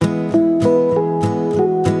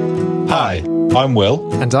I'm Will.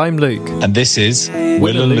 And I'm Luke. And this is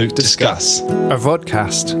Will and Luke Discuss, a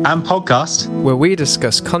vodcast and podcast where we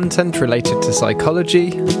discuss content related to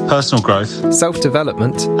psychology, personal growth,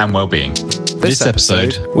 self-development, and well-being. This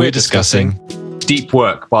episode, we're discussing Deep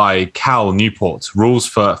Work by Cal Newport, Rules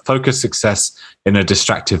for Focused Success in a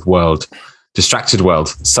Distracted World.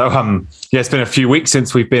 So, it's been a few weeks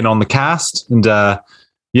since we've been on the cast, and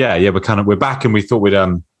we're back, and we thought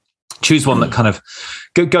we'd choose one that kind of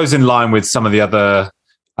goes in line with some of the other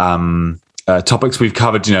topics we've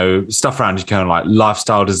covered. You know, stuff around kind of like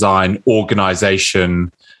lifestyle design,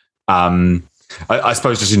 organization. I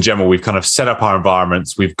suppose just in general, we've kind of set up our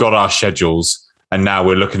environments, we've got our schedules, and now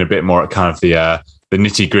we're looking a bit more at kind of the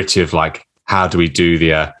nitty gritty of like, how do we do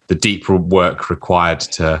the deep work required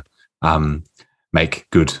to make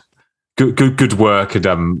good work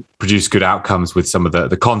and produce good outcomes with some of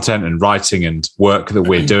the content and writing and work that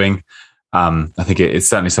we're doing. I think it's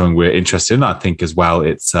certainly something we're interested in. I think as well,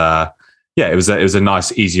 it's it was a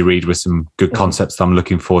nice, easy read with some good concepts that I'm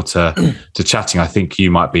looking forward to chatting. I think you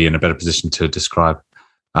might be in a better position to describe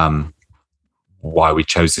why we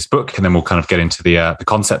chose this book, and then we'll kind of get into the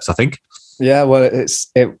concepts, I think. Yeah, well,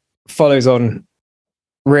 it follows on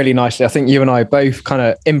really nicely. I think you and I both kind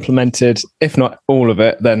of implemented, if not all of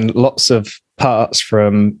it, then lots of parts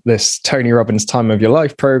from this Tony Robbins Time of Your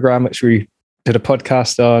Life program, which we did a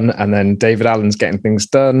podcast on, and then David Allen's Getting Things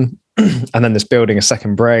Done, and then this Building a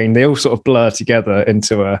Second Brain. They all sort of blur together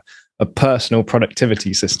into a personal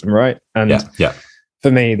productivity system, right? And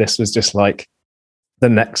for me, this was just like the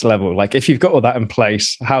next level. Like, if you've got all that in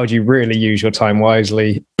place, how do you really use your time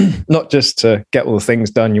wisely? Not just to get all the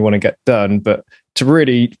things done you want to get done, but to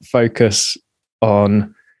really focus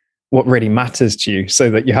on what really matters to you,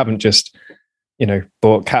 so that you haven't just,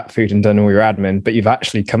 bought cat food and done all your admin, but you've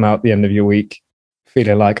actually come out the end of your week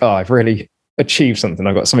feeling like, I've really achieved something.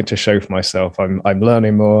 I've got something to show for myself. I'm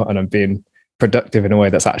learning more, and I'm being productive in a way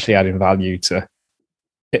that's actually adding value to,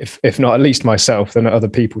 if not at least myself, then other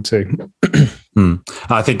people too.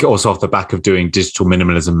 I think also off the back of doing digital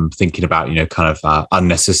minimalism, thinking about, kind of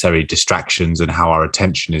unnecessary distractions and how our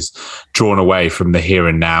attention is drawn away from the here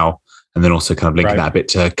and now. And then also kind of linking that a bit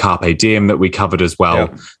to Carpe Diem that we covered as well.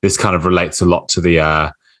 Yeah. This kind of relates a lot to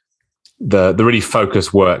the really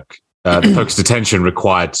focused work, the focused attention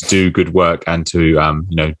required to do good work and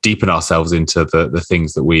to deepen ourselves into the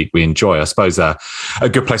things that we enjoy. I suppose a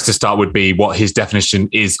good place to start would be what his definition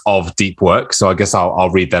is of deep work. So I guess I'll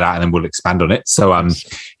read that out and then we'll expand on it. So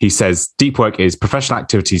he says, deep work is professional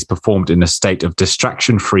activities performed in a state of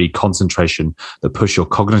distraction-free concentration that push your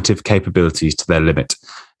cognitive capabilities to their limit.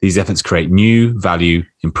 These efforts create new value,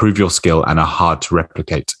 improve your skill, and are hard to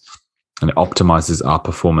replicate. And it optimizes our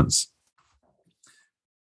performance.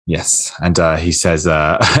 Yes. And he says,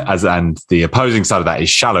 and the opposing side of that is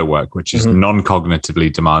shallow work, which is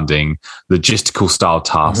non-cognitively demanding, logistical style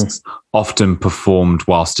tasks, often performed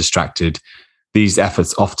whilst distracted. These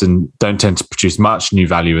efforts often don't tend to produce much new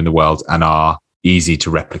value in the world and are easy to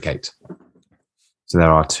replicate. So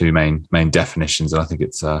there are two main definitions. And I think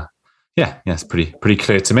it's, it's pretty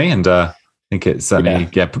clear to me. And I think it certainly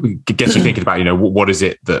gets you thinking about, what is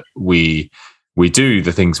it that we do,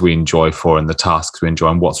 the things we enjoy for and the tasks we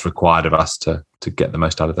enjoy, and what's required of us to get the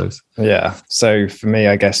most out of those. Yeah. So for me,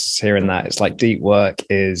 I guess hearing that, it's like deep work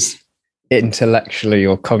is intellectually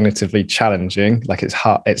or cognitively challenging. Like, it's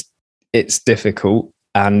hard, it's difficult.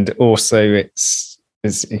 And also it's,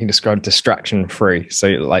 as he described, distraction free. So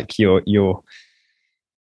like you're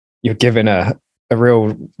given a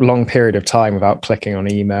real long period of time without clicking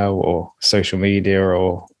on email or social media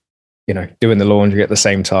or, doing the laundry at the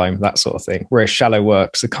same time, that sort of thing. Whereas shallow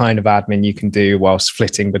work's the kind of admin you can do whilst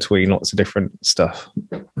flitting between lots of different stuff.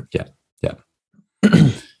 Yeah.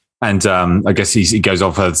 And I guess he goes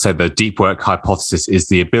on further to say the deep work hypothesis is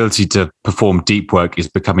the ability to perform deep work is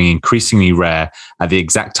becoming increasingly rare at the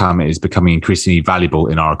exact time it is becoming increasingly valuable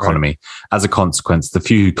in our economy. Right. As a consequence, the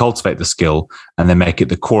few who cultivate the skill and then make it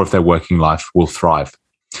the core of their working life will thrive.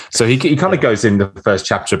 So he kind of goes in the first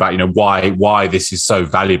chapter about, why this is so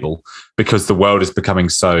valuable, because the world is becoming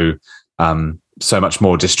so much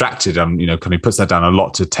more distracted. Kind of puts that down a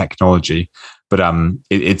lot to technology, but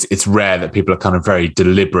it's rare that people are kind of very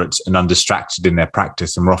deliberate and undistracted in their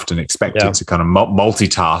practice, and we're often expected to kind of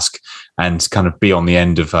multitask and kind of be on the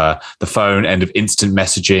end of the phone, end of instant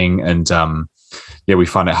messaging, and we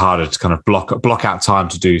find it harder to kind of block out time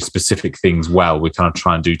to do specific things well. We kind of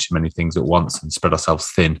try and do too many things at once and spread ourselves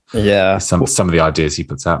thin. Yeah. Some of the ideas he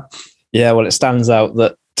puts out. Yeah. Well, it stands out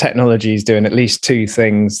that technology is doing at least two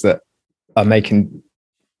things that are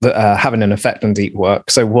having an effect on deep work.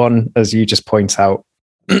 So one, as you just point out,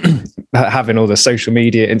 having all the social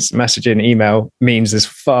media, instant messaging, email means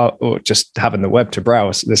or just having the web to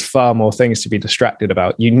browse, there's far more things to be distracted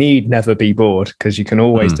about. You need never be bored because you can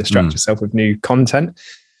always distract yourself with new content,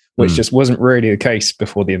 which just wasn't really the case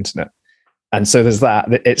before the internet. And so there's that.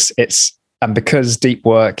 And because deep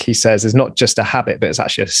work, he says, is not just a habit, but it's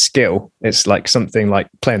actually a skill. It's like something like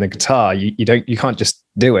playing the guitar. You can't just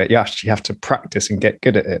do it. You actually have to practice and get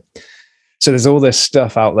good at it. So there's all this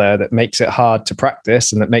stuff out there that makes it hard to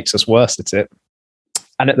practice and that makes us worse at it.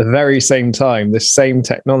 And at the very same time, this same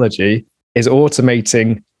technology is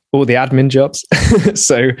automating all the admin jobs.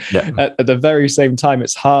 So at the very same time,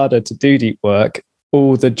 it's harder to do deep work.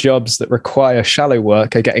 All the jobs that require shallow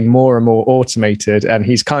work are getting more and more automated. And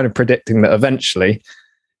he's kind of predicting that eventually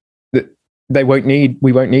we won't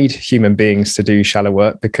need human beings to do shallow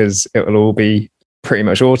work because it will all be pretty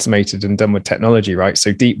much automated and done with technology, right?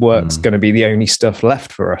 So deep work's going to be the only stuff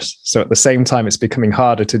left for us. So at the same time, it's becoming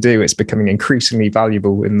harder to do. It's becoming increasingly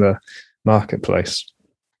valuable in the marketplace.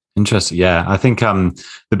 Interesting. Yeah. I think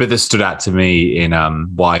the bit that stood out to me in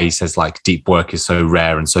why he says like deep work is so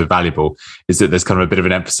rare and so valuable is that there's kind of a bit of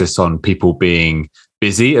an emphasis on people being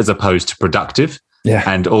busy as opposed to productive. Yeah.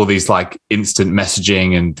 And all these like instant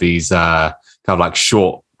messaging and these kind of like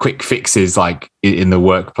short, quick fixes like in the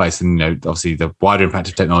workplace. And, obviously the wider impact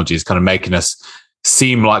of technology is kind of making us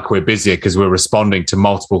seem like we're busier because we're responding to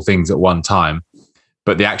multiple things at one time.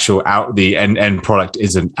 But the actual the end product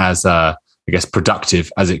isn't as, I guess,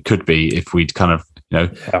 productive as it could be if we'd kind of,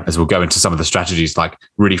 as we'll go into some of the strategies, like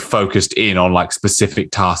really focused in on like specific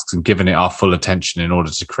tasks and given it our full attention in order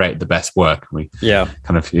to create the best work. I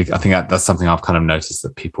think that's something I've kind of noticed,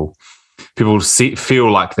 that people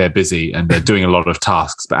feel like they're busy and they're doing a lot of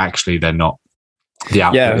tasks, but actually they're not. The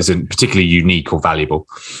output isn't particularly unique or valuable.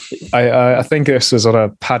 I think this was on a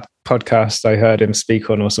podcast I heard him speak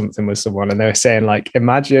on or something with someone, and they were saying like,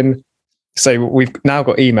 imagine, so we've now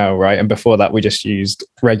got email, right? And before that, we just used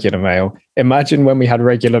regular mail. Imagine when we had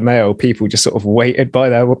regular mail, people just sort of waited by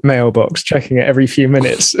their mailbox, checking it every few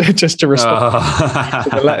minutes just to respond to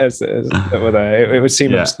the letters that were there. It would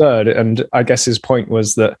seem absurd. And I guess his point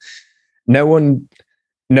was that no one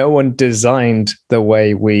designed the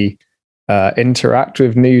way we interact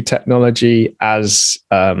with new technology as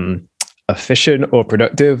efficient or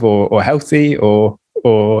productive or healthy or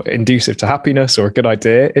inducive to happiness or a good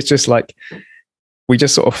idea. It's just like we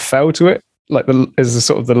just sort of fell to it, like as the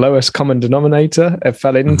sort of the lowest common denominator. It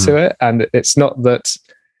fell into it, and it's not that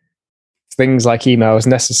things like email has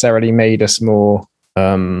necessarily made us more.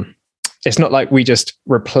 It's not like we just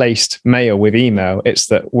replaced mail with email. It's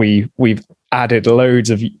that we've added loads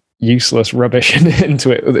of useless rubbish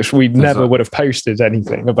into it, which we never would have posted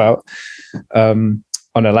anything about on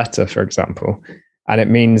a letter, for example. And it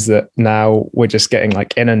means that now we're just getting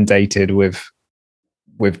like inundated with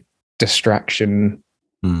distraction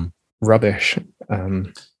rubbish.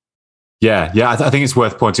 I think it's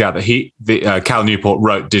worth pointing out that Cal Newport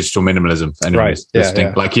wrote Digital Minimalism. Right.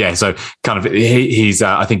 So kind of he's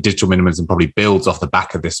I think Digital Minimalism probably builds off the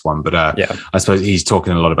back of this one, but I suppose he's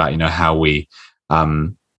talking a lot about how we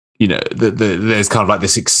there's kind of like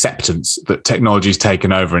this acceptance that technology's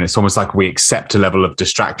taken over, and it's almost like we accept a level of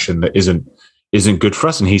distraction that isn't good for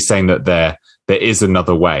us. And he's saying that there is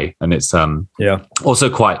another way, and it's also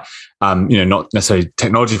quite not necessarily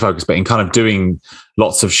technology focused, but in kind of doing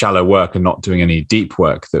lots of shallow work and not doing any deep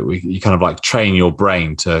work, that you kind of like train your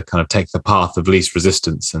brain to kind of take the path of least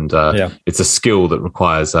resistance, and it's a skill that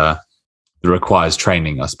requires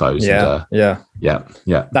training, I suppose. That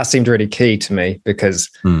seemed really key to me, because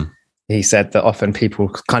he said that often people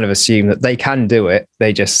kind of assume that they can do it,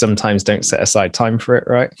 they just sometimes don't set aside time for it,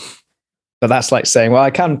 right? But that's like saying, well, I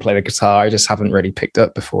can play the guitar, I just haven't really picked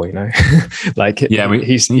up before, he's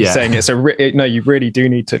saying it's no, you really do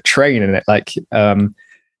need to train in it. Like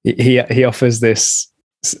he offers this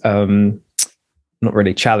not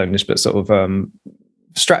really challenge, but sort of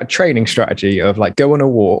training strategy of like, go on a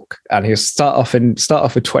walk, and he'll start off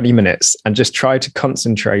with 20 minutes and just try to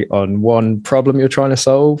concentrate on one problem you're trying to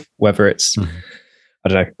solve, whether it's I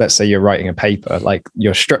don't know, let's say you're writing a paper, like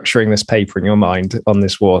you're structuring this paper in your mind on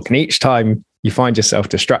this walk, and each time you find yourself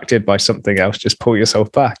distracted by something else, just pull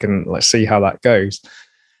yourself back and let's see how that goes.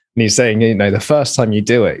 And he's saying, the first time you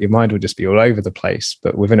do it, your mind will just be all over the place,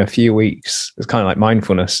 but within a few weeks, it's kind of like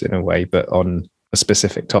mindfulness in a way, but on a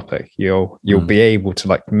specific topic, you'll be able to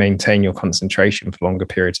like maintain your concentration for longer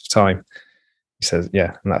periods of time. He says,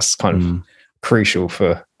 and that's kind of crucial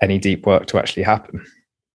for any deep work to actually happen.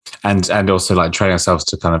 And also like train ourselves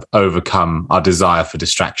to kind of overcome our desire for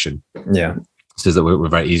distraction. Yeah. says that we're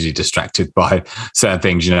very easily distracted by certain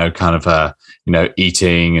things, kind of,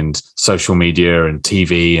 eating and social media and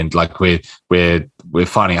TV. And like we're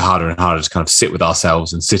finding it harder and harder to kind of sit with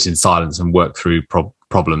ourselves and sit in silence and work through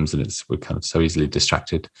problems. And we're kind of so easily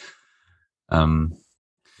distracted. I'd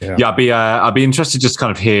be interested to just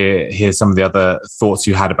kind of hear some of the other thoughts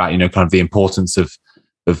you had about, kind of the importance of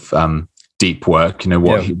deep work,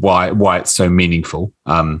 why it's so meaningful.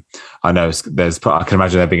 I know I can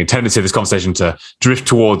imagine there being a tendency of this conversation to drift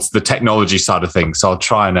towards the technology side of things. So I'll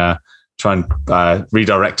try and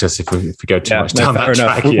redirect us if we go too much down that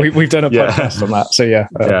track. We've done a podcast on that. So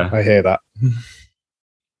I hear that.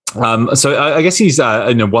 So I guess he's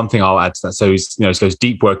one thing I'll add to that. So he's he goes,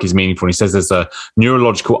 deep work is meaningful. And he says there's a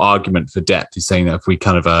neurological argument for depth. He's saying that if we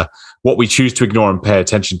kind of what we choose to ignore and pay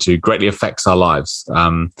attention to greatly affects our lives.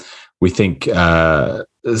 We think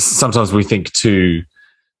sometimes we think too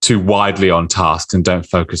widely on tasks and don't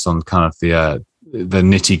focus on kind of the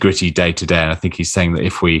nitty gritty day to day. And I think he's saying that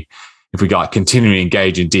if we continually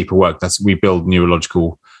engage in deeper work, we build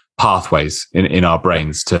neurological pathways in our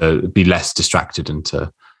brains to be less distracted and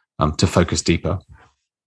to focus deeper.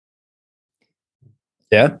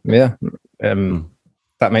 Yeah.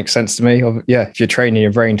 That makes sense to me. If you're training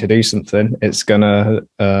your brain to do something, it's gonna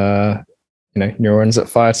neurons that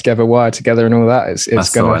fire together, wire together, and all that. It's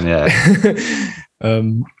gonna.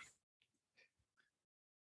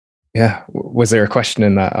 Was there a question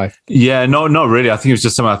in that? No, not really. I think it was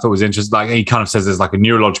just something I thought was interesting. Like he kind of says there's like a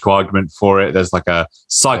neurological argument for it. There's like a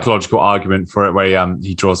psychological argument for it, where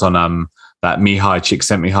he draws on that Mihai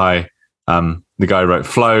Csikszentmihalyi, the guy who wrote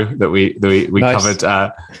Flow that we nice. Covered.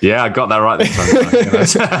 I got that right this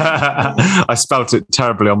time. I spelt it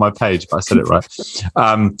terribly on my page, but I said it right.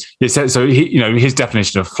 So his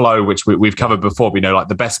definition of flow, which we've covered before, we know like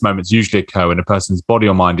the best moments usually occur when a person's body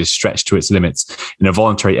or mind is stretched to its limits in a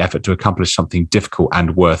voluntary effort to accomplish something difficult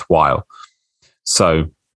and worthwhile. So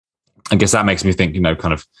I guess that makes me think,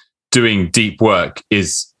 kind of doing deep work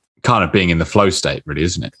is kind of being in the flow state, really,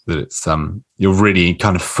 isn't it? That it's you're really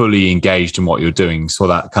kind of fully engaged in what you're doing. So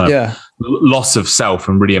that kind of loss of self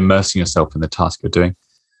and really immersing yourself in the task you're doing.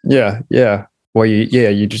 Yeah. Well,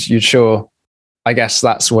 you sure. I guess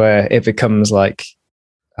that's where it becomes like,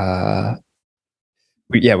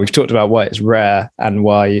 we've talked about why it's rare and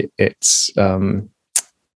why it's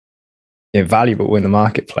valuable in the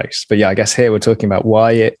marketplace. But I guess here we're talking about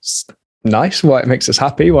why it's nice, why it makes us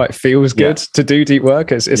happy, why it feels good to do deep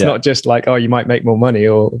work. It's not just like, you might make more money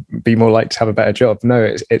or be more likely to have a better job. No,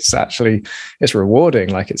 it's actually, it's rewarding,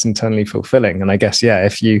 like it's internally fulfilling. And I guess,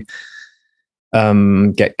 if you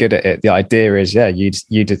get good at it, the idea is,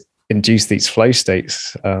 you'd induce these flow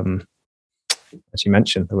states, as you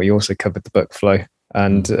mentioned, that we also covered the book Flow.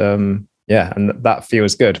 And and that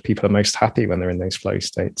feels good. People are most happy when they're in those flow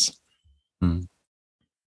states.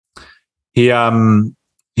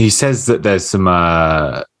 He says that there's some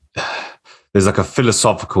there's like a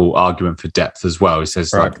philosophical argument for depth as well. He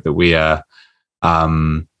says like that we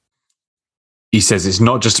he says it's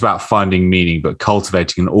not just about finding meaning, but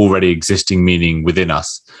cultivating an already existing meaning within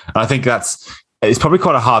us. And I think it's probably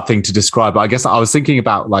quite a hard thing to describe. But I guess I was thinking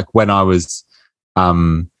about like when I was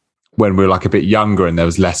when we were like a bit younger and there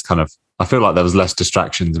was less kind of, I feel like there was less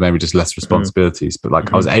distractions, maybe just less responsibilities, but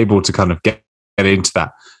like I was able to kind of get into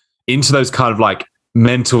those kind of like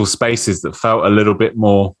mental spaces that felt a bit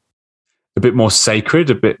more sacred,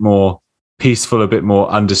 a bit more peaceful, a bit more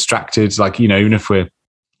undistracted. Like, even if we're,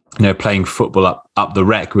 playing football up the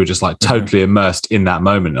rec, we're just like totally immersed in that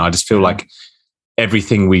moment. And I just feel like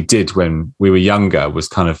everything we did when we were younger was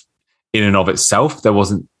kind of in and of itself. There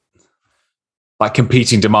wasn't like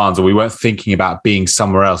competing demands, or we weren't thinking about being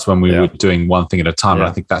somewhere else when we were doing one thing at a time. And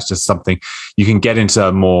I think that's just something you can get into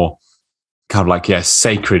a more kind of like,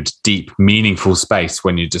 sacred, deep, meaningful space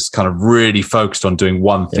when you're just kind of really focused on doing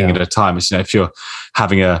one thing at a time. It's, if you're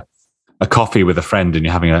having a coffee with a friend and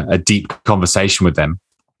you're having a deep conversation with them,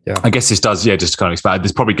 I guess this does, just kind of expand.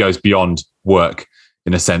 This probably goes beyond work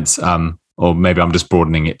in a sense, or maybe I'm just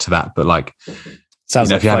broadening it to that, but like, sounds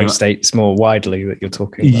like flow states more widely that you're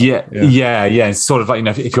talking about. Yeah. It's sort of like,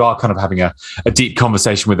 if you are kind of having a deep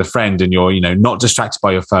conversation with a friend and you're, not distracted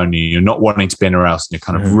by your phone, you're not wanting to be anywhere else and you're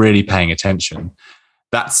kind of really paying attention.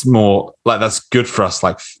 That's more like, that's good for us,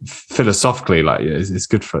 like philosophically, like it's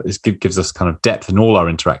good for, it gives us kind of depth in all our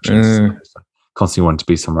interactions. Constantly wanting to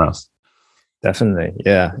be somewhere else. Definitely.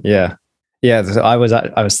 Yeah. I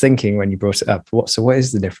was thinking when you brought it up, what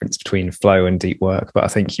is the difference between flow and deep work? But I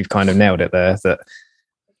think you've kind of nailed it there, that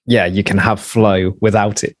you can have flow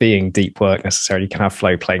without it being deep work necessarily. You can have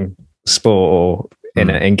flow playing sport or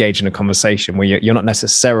engage in a conversation where you're not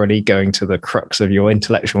necessarily going to the crux of your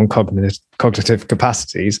intellectual and cognitive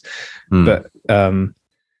capacities, but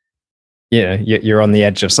you're on the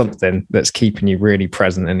edge of something that's keeping you really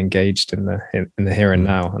present and engaged in the here and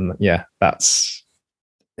now. And that's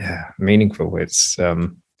meaningful. It's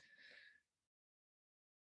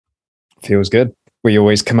feels good. We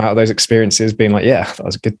always come out of those experiences being like, yeah, that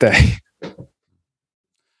was a good day.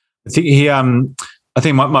 I think I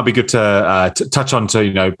think it might be good to touch on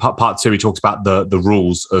to, part two, he talks about the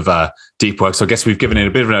rules of deep work. So I guess we've given it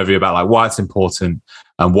a bit of an overview about like why it's important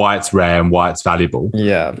and why it's rare and why it's valuable.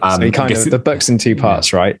 Yeah. So he the book's in two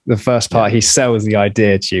parts, right? The first part, he sells the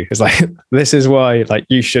idea to you. It's like, this is why like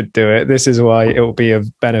you should do it. This is why it will be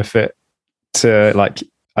of benefit to like,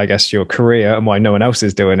 I guess, your career and why no one else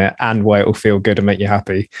is doing it and why it will feel good and make you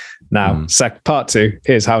happy. Now, part two,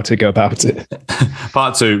 here's how to go about it.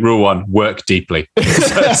 Part two, rule one, work deeply.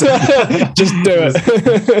 Just do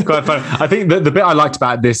it. Quite fun. I think the bit I liked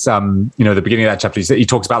about this, the beginning of that chapter, he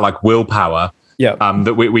talks about like willpower. Yeah.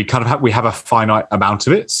 That we kind of have a finite amount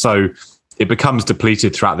of it. So it becomes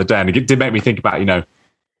depleted throughout the day. And it did make me think about,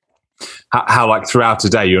 how like throughout a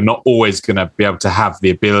day, you're not always going to be able to have the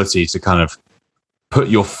ability to kind of put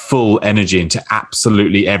your full energy into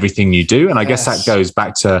absolutely everything you do. And I guess that goes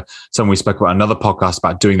back to something we spoke about another podcast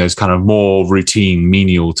about doing those kind of more routine,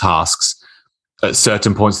 menial tasks at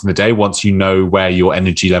certain points in the day, once you know where your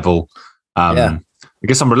energy level, I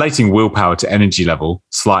guess I'm relating willpower to energy level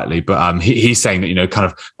slightly, but he's saying that, kind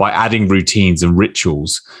of by adding routines and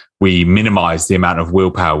rituals, we minimize the amount of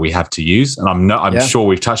willpower we have to use. And I'm sure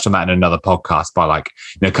we've touched on that in another podcast by like,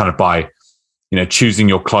 by choosing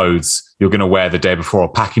your clothes you're going to wear the day before,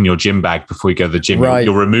 or packing your gym bag before you go to the gym. Right.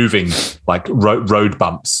 You're removing like road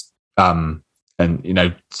bumps,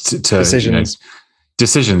 decisions.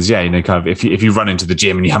 Decisions. Yeah. Kind of if you run into the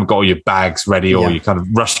gym and you haven't got all your bags ready, or you're kind of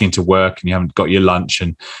rushing into work and you haven't got your lunch,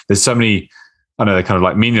 and there's so many, I know they're kind of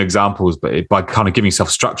like menial examples, but by kind of giving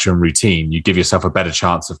yourself structure and routine, you give yourself a better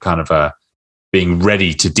chance of kind of being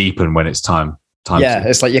ready to deepen when it's time.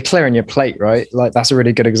 It's like you're clearing your plate, right? Like that's a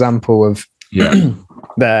really good example of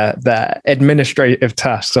their administrative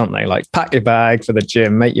tasks, aren't they? Like pack your bag for the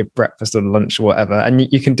gym, make your breakfast or lunch or whatever.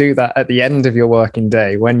 And you can do that at the end of your working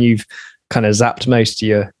day when you've kind of zapped most of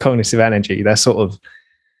your cognitive energy. They're sort of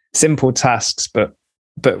simple tasks, but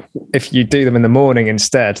if you do them in the morning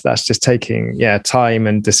instead, that's just taking time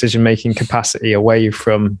and decision-making capacity away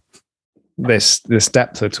from this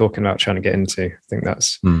depth we're talking about trying to get into. I think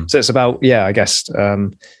that's so it's about I guess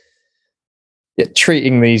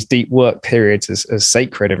treating these deep work periods as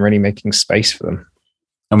sacred and really making space for them.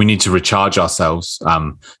 And we need to recharge ourselves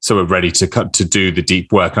so we're ready to do the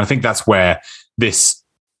deep work. And I think that's where this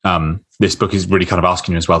book is really kind of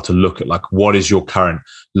asking you as well to look at like, what is your current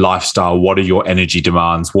lifestyle? What are your energy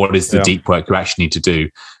demands? What is the deep work you actually need to do?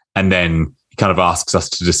 And then it kind of asks us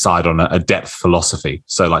to decide on a depth philosophy.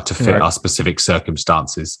 So like to fit our specific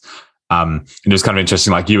circumstances. And it was kind of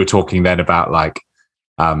interesting. Like you were talking then about like,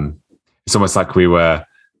 it's almost like we were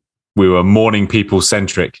morning people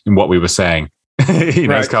centric in what we were saying.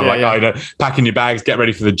 It's kind of packing your bags, get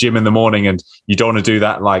ready for the gym in the morning, and you don't want to do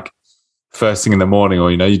that like first thing in the morning,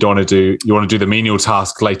 or you want to do the menial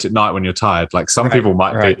task late at night when you're tired. Like some people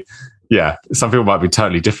might be, some people might be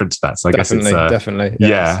totally different to that. So I guess it's definitely,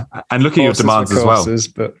 and look at your demands as well.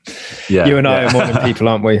 But you and I are morning people,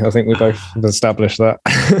 aren't we? I think we both established that.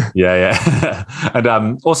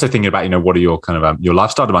 And also thinking about what are your kind of your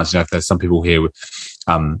lifestyle demands. If there's some people here with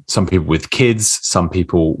some people with kids, some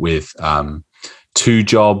people with 2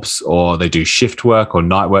 jobs, or they do shift work or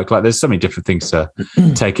night work. Like there's so many different things to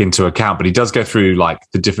take into account, but he does go through like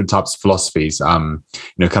the different types of philosophies, kind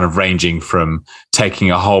of ranging from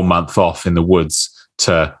taking a whole month off in the woods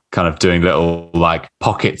to kind of doing little like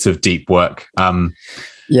pockets of deep work.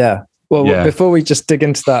 Before we just dig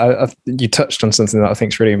into that, you touched on something that I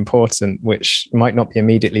think is really important, which might not be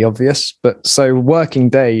immediately obvious, but so working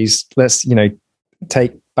days, let's,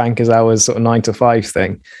 take bankers' hours, sort of 9 to 5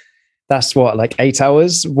 thing. That's what, like 8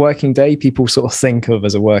 hours working day people sort of think of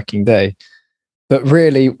as a working day. But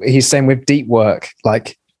really, he's saying with deep work,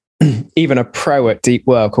 like even a pro at deep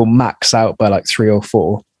work will max out by like 3 or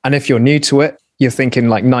 4. And if you're new to it, you're thinking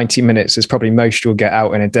like 90 minutes is probably most you'll get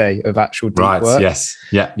out in a day of actual deep work. Yes.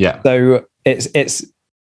 Yeah. So it's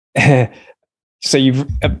so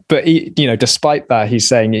despite that, he's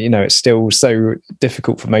saying, it's still so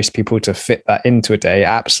difficult for most people to fit that into a day,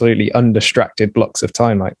 absolutely undistracted blocks of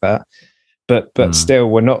time like that. But still,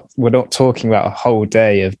 we're not talking about a whole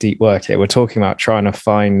day of deep work here. We're talking about trying to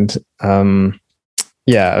find, a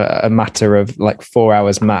matter of like 4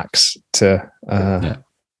 hours max to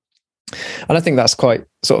And I think that's quite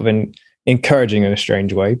sort of encouraging in a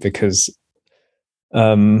strange way, because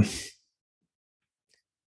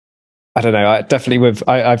I don't know.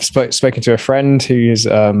 I've spoken to a friend who's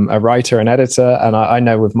a writer and editor, and I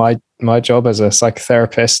know with my job as a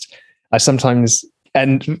psychotherapist, I sometimes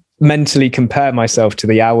mentally compare myself to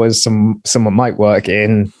the hours someone might work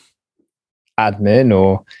in admin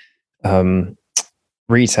or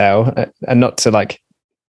retail, and not to like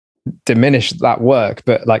diminish that work,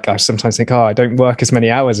 but like I sometimes think, I don't work as many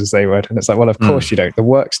hours as they would, and it's like, well, of course you don't. The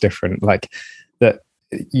work's different. Like that.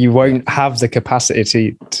 You won't have the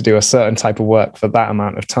capacity to do a certain type of work for that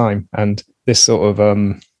amount of time. And this sort of,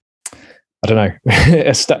 I don't know,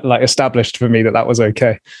 established for me that was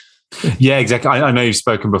okay. Yeah, exactly. I know you've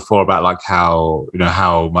spoken before about like how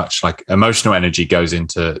much like emotional energy goes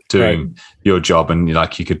into doing your job, and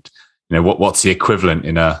like you could, what's the equivalent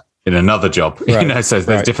in another job, right. So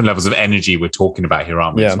there's different levels of energy we're talking about here,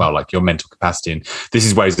 aren't we? As well, like your mental capacity. And this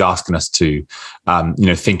is where he's asking us to,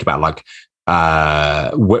 think about like,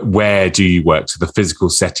 where do you work? So the physical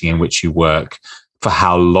setting in which you work, for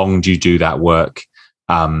how long do you do that work?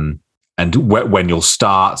 And when you'll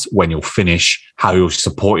start, when you'll finish, how you'll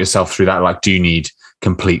support yourself through that. Like, do you need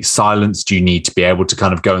complete silence? Do you need to be able to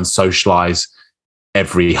kind of go and socialize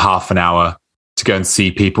every half an hour to go and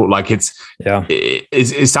see people? Like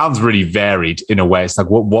it sounds really varied in a way. It's like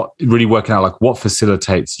what really working out, like what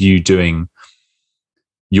facilitates you doing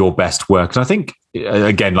your best work. And I think,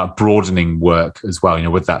 again, like broadening work as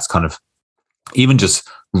well, with that's kind of even just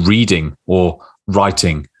reading or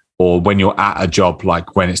writing, or when you're at a job,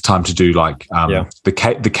 like when it's time to do like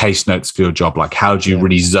the case notes for your job, like how do you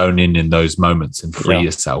really zone in those moments and free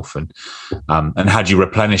yourself, and how do you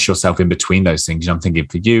replenish yourself in between those things? I'm thinking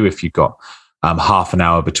for you, if you've got half an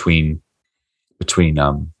hour between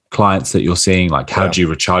clients that you're seeing, like how do you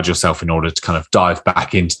recharge yourself in order to kind of dive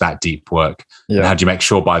back into that deep work? And how do you make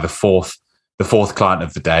sure by the fourth client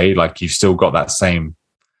of the day, like you've still got that same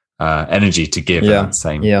energy to give, and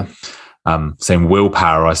same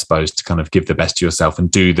willpower, I suppose, to kind of give the best to yourself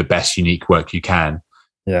and do the best unique work you can,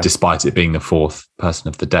 despite it being the fourth person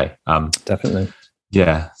of the day. Definitely.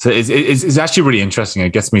 Yeah. So it's actually really interesting.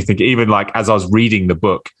 It gets me thinking, even like as I was reading the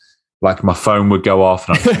book, like my phone would go off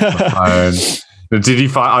and I'd check my phone. Did you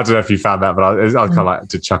find? I don't know if you found that, but I kind of like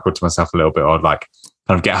to chuckle to myself a little bit, or like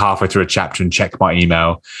kind of get halfway through a chapter and check my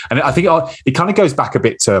email. And I think it kind of goes back a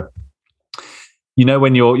bit to,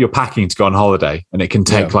 when you're packing to go on holiday, and it can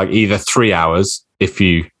take like either 3 hours if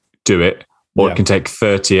you do it, or it can take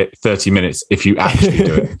 30 minutes if you actually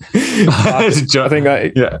do it. I think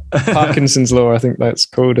Parkinson's law, I think that's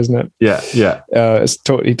called, isn't it? Yeah.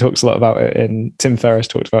 He talks a lot about it, and Tim Ferriss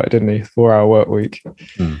talked about it, didn't he? 4-hour work week.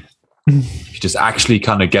 You just actually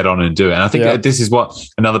kind of get on and do it. And I think this is what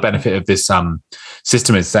another benefit of this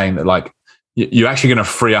system is, saying that like you're actually going to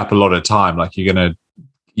free up a lot of time. Like you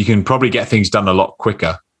can probably get things done a lot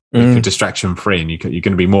quicker if you're distraction free, and you're going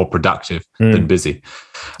to be more productive than busy.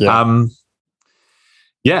 So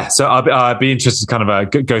I'd be interested to kind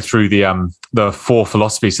of go through the four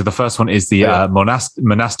philosophies. So the first one is the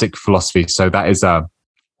monastic philosophy. So that is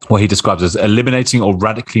what he describes as eliminating or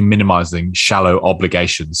radically minimizing shallow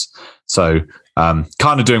obligations. So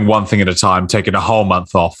kind of doing one thing at a time, taking a whole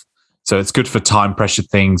month off. So it's good for time pressure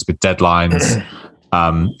things with deadlines.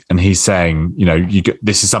 And he's saying,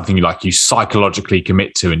 this is something you psychologically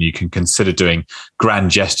commit to, and you can consider doing grand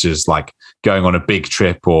gestures like going on a big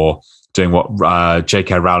trip, or doing what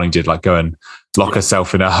J.K. Rowling did, like go and lock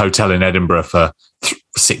herself in a hotel in Edinburgh for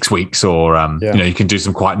 6 weeks, or you can do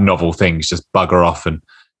some quite novel things, just bugger off and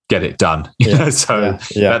get it done. That's kind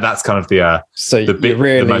of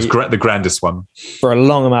the grandest one. For a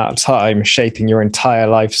long amount of time, shaping your entire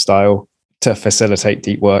lifestyle to facilitate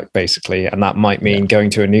deep work, basically. And that might mean going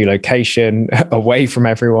to a new location, away from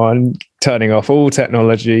everyone, turning off all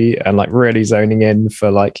technology, and like really zoning in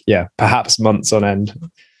for perhaps months on end.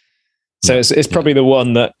 So it's probably the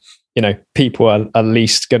one that, people are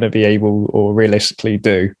least going to be able or realistically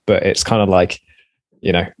do, but it's kind of like,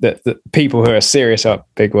 the people who are serious about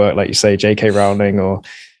big work, like you say, J.K. Rowling, or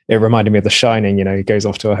it reminded me of The Shining, he goes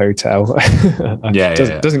off to a hotel.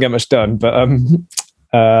 Doesn't get much done, but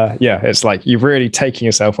it's like you're really taking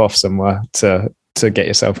yourself off somewhere to get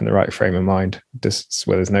yourself in the right frame of mind, just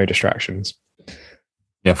where there's no distractions.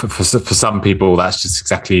 Yeah, for some people, that's just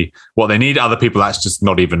exactly what they need. Other people, that's just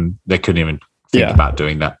not even, they couldn't even think about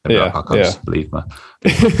doing that. I can't just leave my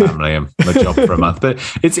family and my job for a month. But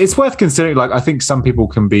it's worth considering. Like, I think some people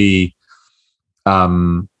can be,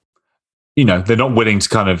 they're not willing to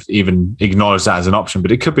kind of even acknowledge that as an option.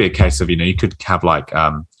 But it could be a case of, you could have like,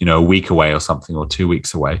 a week away or something, or 2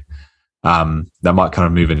 weeks away. that might kind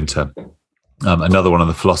of move into another one of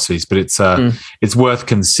the philosophies, but it's worth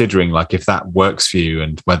considering, like, if that works for you,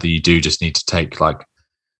 and whether you do just need to take like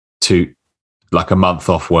a month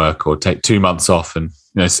off work, or take 2 months off. And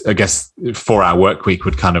I guess 4-hour work week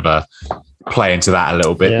would kind of play into that a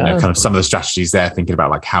little bit. Kind of some of the strategies there, thinking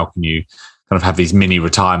about like how can you kind of have these mini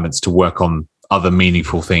retirements to work on other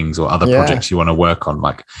meaningful things or other projects you want to work on.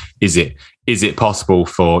 Like, is it possible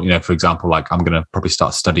for, for example, like, I'm going to probably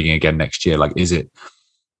start studying again next year. Like,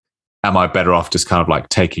 am I better off just kind of like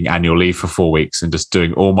taking annual leave for 4 weeks and just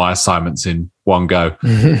doing all my assignments in one go?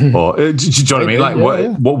 Or do you know what I mean? Like,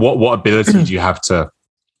 what ability do you have to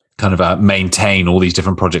kind of maintain all these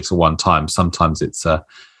different projects at one time? Sometimes it's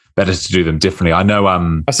better to do them differently. I know.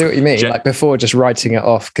 I see what you mean. Like, before just writing it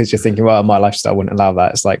off because you're thinking, well, my lifestyle wouldn't allow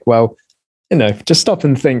that. It's like, well, just stop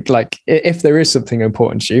and think, like, if there is something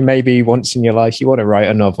important to you, maybe once in your life you want to write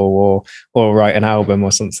a novel or write an album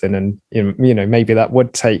or something. And, maybe that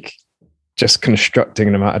would take just constructing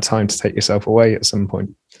an amount of time to take yourself away at some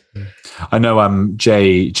point. I know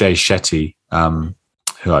Jay Shetty,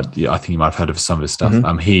 who I think you might have heard of some of his stuff.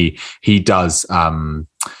 He does, from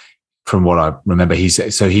what I remember, he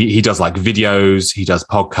does like videos, he does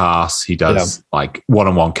podcasts, he does like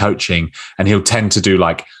one-on-one coaching, and he'll tend to do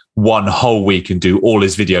like one whole week and do all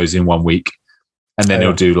his videos in 1 week. And then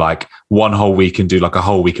he'll do like one whole week and do like a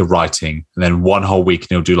whole week of writing, and then one whole week and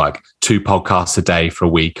he'll do like 2 podcasts a day for a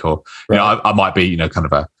week. Or I might be kind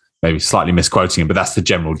of maybe slightly misquoting him, but that's the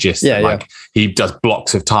general gist. Like, he does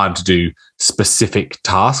blocks of time to do specific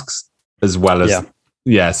tasks, as well as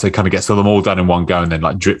so he kind of gets them all done in one go, and then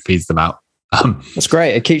like drip feeds them out. That's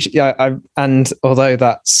great. It keeps and although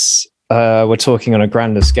that's we're talking on a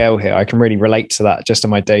grander scale here, I can really relate to that just in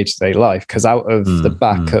my day-to-day life, because out of the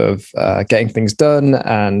back of getting things done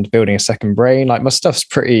and building a second brain, like, my stuff's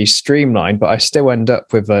pretty streamlined, but I still end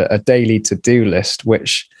up with a daily to-do list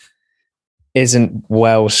which isn't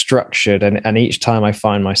well structured, and each time I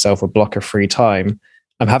find myself a block of free time,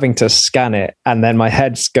 I'm having to scan it, and then my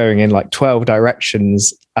head's going in like 12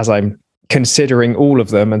 directions as I'm considering all of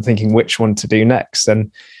them and thinking which one to do next.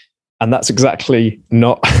 And that's exactly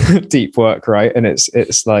not deep work, right? And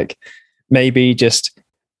it's like maybe just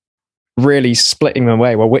really splitting them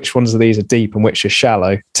away. Well, which ones of these are deep and which are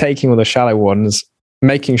shallow? Taking all the shallow ones,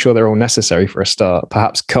 making sure they're all necessary for a start,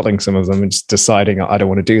 perhaps culling some of them and just deciding I don't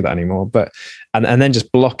want to do that anymore. But and then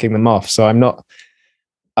just blocking them off. So I'm not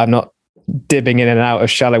dipping in and out of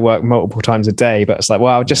shallow work multiple times a day, but it's like,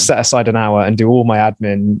 well, I'll just set aside an hour and do all my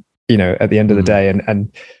admin, at the end of the day. And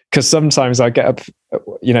because sometimes I get up,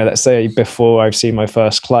 let's say before I've seen my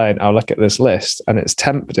first client, I'll look at this list, and it's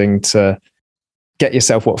tempting to get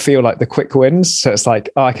yourself what feel like the quick wins. So it's like,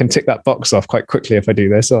 I can tick that box off quite quickly if I do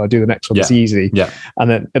this, or I do the next one. It's easy. Yeah. And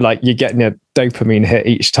then like you're getting a dopamine hit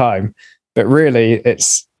each time, but really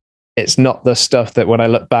it's not the stuff that when I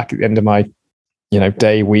look back at the end of my,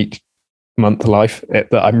 day, week, month life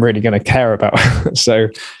that I'm really going to care about. So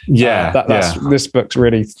this book's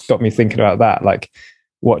really got me thinking about that. Like,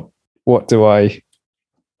 how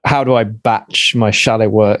do I batch my shallow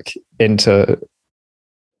work into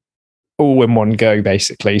all in one go,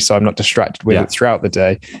 basically, so I'm not distracted with it throughout the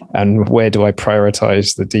day? And where do I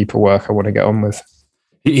prioritize the deeper work I want to get on with?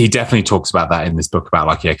 He definitely talks about that in this book, about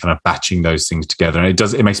like, kind of batching those things together. And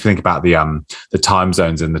it makes me think about the time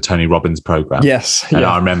zones in the Tony Robbins program. Yes. And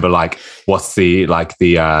I remember like, what's the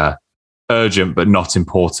urgent but not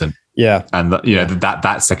important. Yeah. And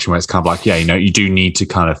that section where it's kind of like, you do need to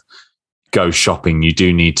kind of go shopping. You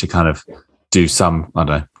do need to kind of do some, I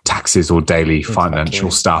don't know, taxes or daily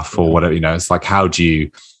financial stuff or whatever, it's like, how do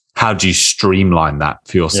you streamline that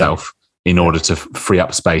for yourself in order to free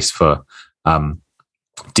up space for,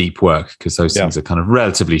 deep work? Because those things are kind of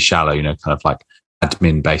relatively shallow, kind of like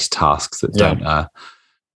admin based tasks that don't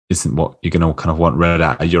isn't what you're going to kind of want read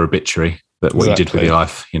out of your obituary, that what you did with your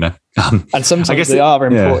life, and sometimes they are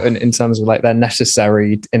important in terms of like they're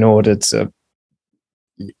necessary in order to,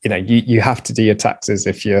 you have to do your taxes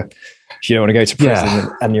if you don't want to go to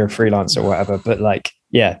prison and you're a freelancer or whatever. But like,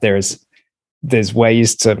 there's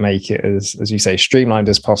ways to make it as you say, streamlined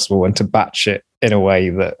as possible, and to batch it in a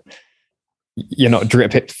way that you're not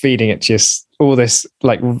feeding it just all this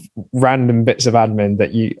like random bits of admin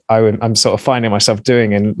that I'm sort of finding myself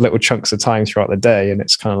doing in little chunks of time throughout the day. And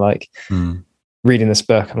it's kind of like reading this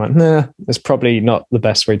book, I'm like, nah, that's probably not the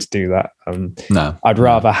best way to do that. No, I'd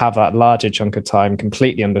rather have that larger chunk of time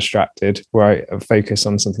completely undistracted, where I focus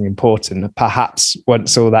on something important. Perhaps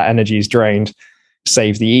once all that energy is drained,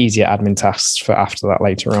 save the easier admin tasks for after that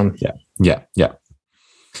later on. Yeah.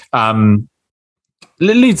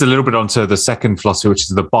 it leads a little bit onto the second philosophy, which is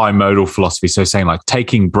the bimodal philosophy. So saying like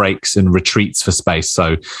taking breaks and retreats for space.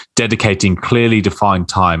 So dedicating clearly defined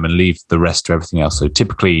time and leave the rest to everything else. So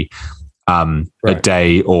typically a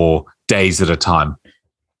day or days at a time.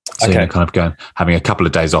 So you're kind of having a couple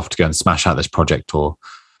of days off to go and smash out this project, or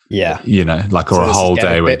like, or a whole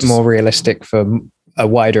day. A bit more realistic for a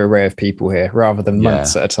wider array of people here, rather than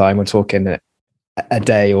months at a time. We're talking a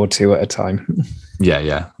day or two at a time.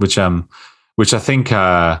 Yeah. Which I think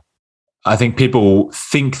people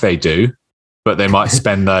think they do, but they might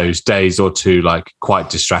spend those days or two like quite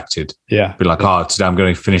distracted. Yeah. Be like, today I'm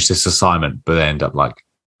going to finish this assignment, but they end up like,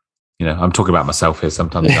 I'm talking about myself here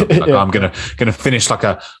sometimes. I'll be like, I'm going to finish like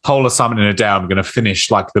a whole assignment in a day. I'm going to finish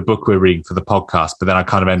like the book we're reading for the podcast, but then I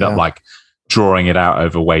kind of end up like drawing it out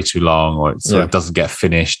over way too long, or it sort of doesn't get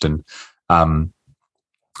finished. And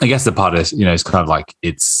I guess the part is, it's kind of like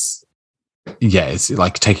it's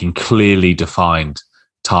like taking clearly defined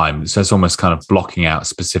time. So it's almost kind of blocking out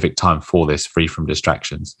specific time for this, free from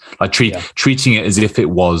distractions. Like treating it as if it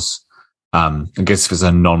was, I guess if it's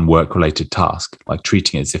a non-work related task, like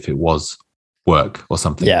treating it as if it was work or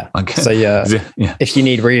something. Yeah. So if you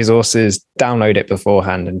need resources, download it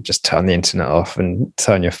beforehand and just turn the internet off and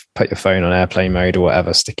put your phone on airplane mode or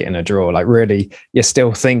whatever, stick it in a drawer. Like really, you're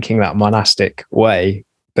still thinking that monastic way,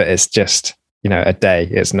 but it's just, a day.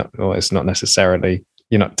 It's not necessarily,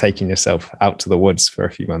 you're not taking yourself out to the woods for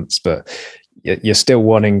a few months, but you're still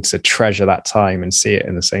wanting to treasure that time and see it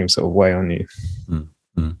in the same sort of way on you.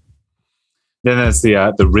 Mm-hmm. Then there's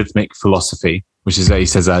the rhythmic philosophy, which is, he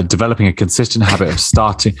says, developing a consistent habit of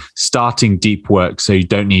starting deep work so you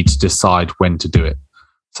don't need to decide when to do it.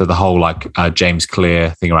 So the whole like James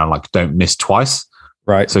Clear thing around like don't miss twice.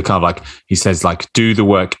 Right. So kind of like he says, like do the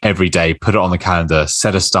work every day, put it on the calendar,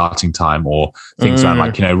 set a starting time, or things around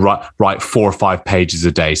like, write 4 or 5 pages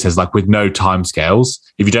a day. He says like with no time scales,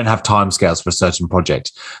 if you don't have time scales for a certain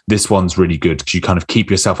project, this one's really good because you kind of keep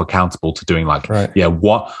yourself accountable to doing like,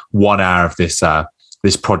 1 hour of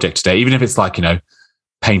this project today, even if it's like,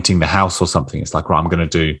 painting the house or something. It's like, right, I'm going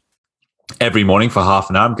to do every morning for half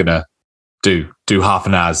an hour. I'm going to do half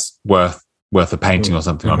an hour's worth of painting or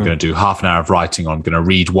something. I'm going to do half an hour of writing, or I'm going to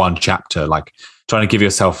read 1 chapter, like trying to give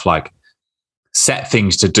yourself like set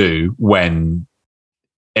things to do when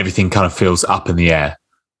everything kind of feels up in the air,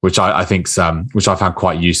 which I think which I found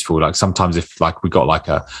quite useful. Like sometimes if like we got like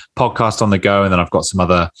a podcast on the go and then I've got some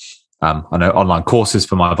other, online courses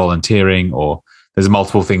for my volunteering, or there's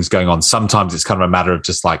multiple things going on. Sometimes it's kind of a matter of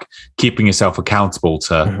just like keeping yourself accountable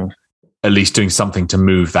to at least doing something to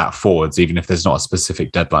move that forwards, even if there's not a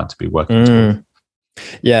specific deadline to be working towards.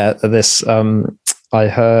 Yeah, I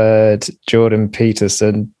heard Jordan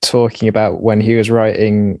Peterson talking about when he was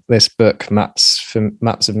writing this book, Maps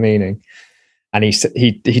of Meaning, and he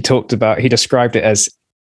described it as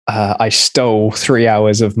I stole 3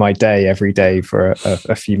 hours of my day every day for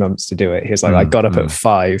a few months to do it. He was like, I got up at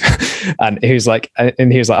 5, and he was like,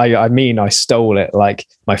 I mean, I stole it. Like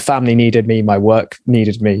my family needed me, my work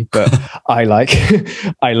needed me, but I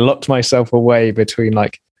locked myself away between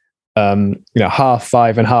like,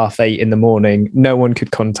 5:30 and 8:30 in the morning. No one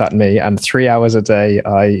could contact me, and 3 hours a day,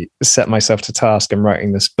 I set myself to task in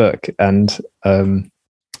writing this book. And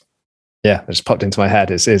it just popped into my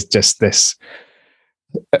head. It's just this.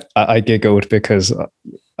 I giggled because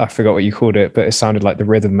I forgot what you called it, but it sounded like the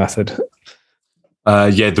rhythm method.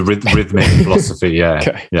 The rhythmic philosophy. Yeah.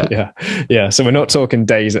 Okay. Yeah. So we're not talking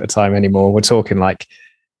days at a time anymore. We're talking like,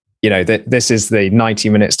 this is the 90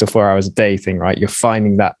 minutes to 4 hours a day thing, right? You're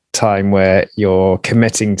finding that time where you're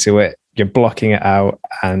committing to it, you're blocking it out,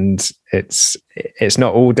 and it's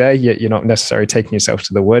not all day. You're not necessarily taking yourself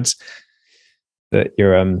to the woods, but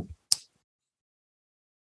you're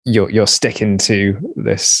sticking to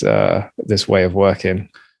this way of working.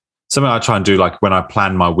 Something I try and do, like when I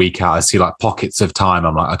plan my week out, I see like pockets of time.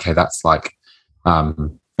 I'm like, okay, that's like, I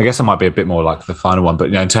guess I might be a bit more like the final one,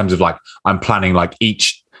 but in terms of like, I'm planning like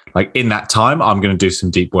like in that time, I'm going to do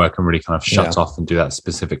some deep work and really kind of shut off and do that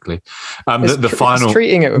specifically. It's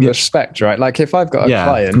treating it with respect, right? Like if I've got a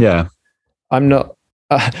client, I'm not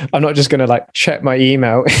just going to like check my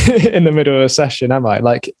email in the middle of a session, am I?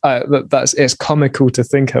 Like it's comical to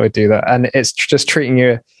think I would do that, and it's just treating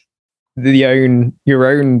your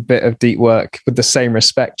own bit of deep work with the same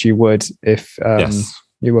respect you would if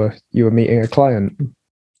you were meeting a client.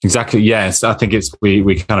 Exactly. Yes, I think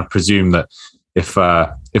we kind of presume that if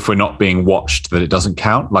we're not being watched, that it doesn't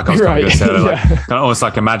count. Like I was going to say, like kind of almost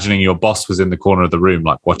like imagining your boss was in the corner of the room,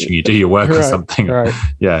 like watching you do your work or something.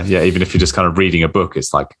 Yeah. Even if you're just kind of reading a book,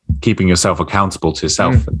 it's like keeping yourself accountable to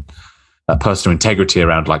yourself. And personal integrity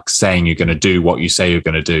around like saying you're going to do what you say you're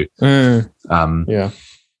going to do.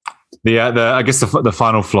 I guess the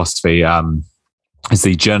final philosophy is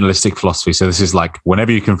the journalistic philosophy. So this is like,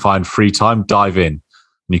 whenever you can find free time, dive in, and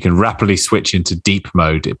you can rapidly switch into deep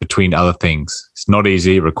mode between other things. It's not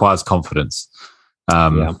easy. It requires confidence. I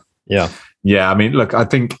mean, look, I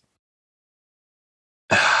think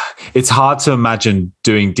it's hard to imagine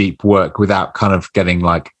doing deep work without kind of getting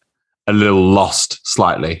like a little lost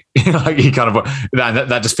slightly. Like you kind of,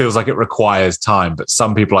 that just feels like it requires time. But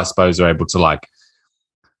some people, I suppose, are able to like,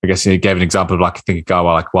 I guess you gave an example of like, I think a guy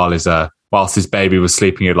like whilst his baby was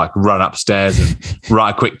sleeping, he'd like run upstairs and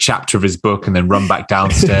write a quick chapter of his book and then run back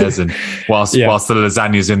downstairs. And whilst the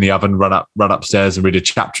lasagna's in the oven, run upstairs and read a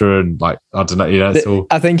chapter. And like, I don't know, it's all.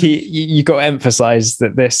 I think you got to emphasize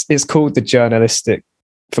that this is called the journalistic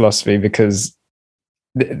philosophy because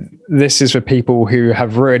this is for people who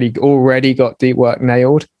have really already got deep work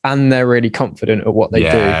nailed and they're really confident at what they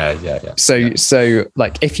do. So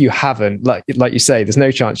like, if you haven't, like you say, there's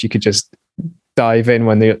no chance you could just dive in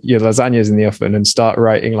when your lasagna's in the oven and start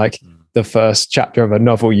writing like the first chapter of a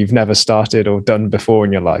novel you've never started or done before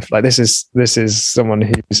in your life. Like this is someone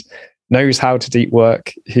who knows how to deep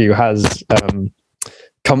work, who has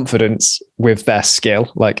confidence with their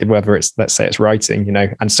skill, like whether it's, let's say it's writing,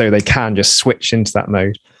 and so they can just switch into that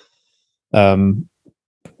mode. But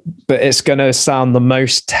it's going to sound the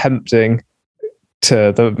most tempting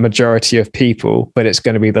to the majority of people, but it's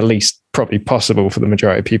going to be the least probably possible for the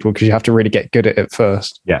majority of people because you have to really get good at it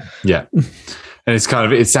first. Yeah. And it's kind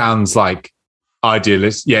of, it sounds like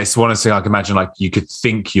idealist. Yeah, it's one of the things I can imagine, like you could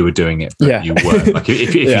think you were doing it, but you weren't. Like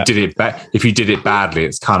if you did it badly,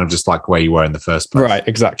 it's kind of just like where you were in the first place. Right,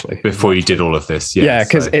 exactly. Before you did all of this. Yeah,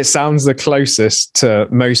 because it sounds the closest to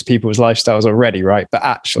most people's lifestyles already, right? But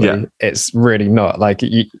actually, it's really not. Like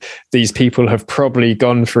these people have probably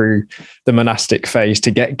gone through the monastic phase to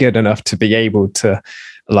get good enough to be able to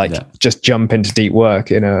just jump into deep work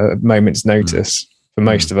in a moment's notice. For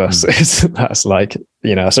most of us, that's like,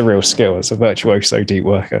 it's a real skill. It's a virtuoso deep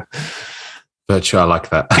worker. I like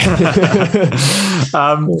that.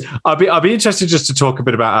 I'd be interested just to talk a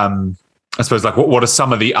bit about, I suppose, like what are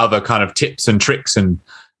some of the other kind of tips and tricks and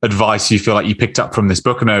advice you feel like you picked up from this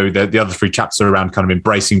book? I know the other 3 chapters are around kind of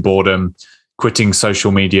embracing boredom, quitting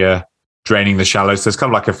social media, draining the shallows. There's kind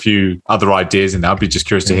of like a few other ideas in there. I'd be just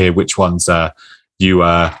curious to hear which ones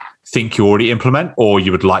you think you already implement or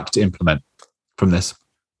you would like to implement from this.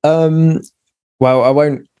 Well, I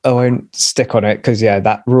won't stick on it because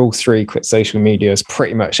that rule 3, quit social media, is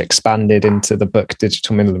pretty much expanded into the book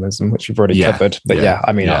Digital Minimalism, which we've already covered. But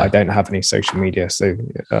I don't have any social media, so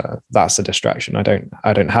that's a distraction I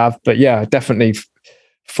don't have. But I definitely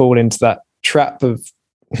fall into that trap of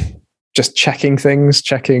just checking things,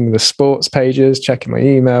 checking the sports pages, checking my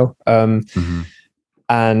email.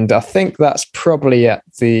 And I think that's probably at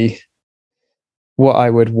what I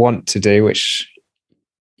would want to do,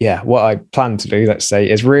 what I plan to do, let's say,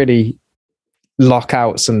 is really lock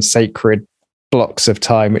out some sacred blocks of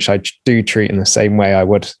time, which I do treat in the same way I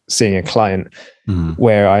would seeing a client,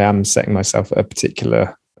 where I am setting myself a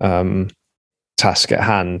particular task at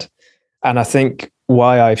hand. And I think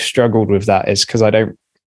why I've struggled with that is because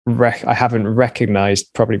I haven't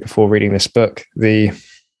recognized, probably before reading this book,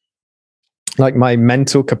 my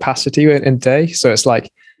mental capacity in a day. So it's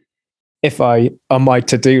like, if on my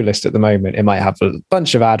to-do list at the moment, it might have a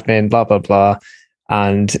bunch of admin, blah, blah, blah.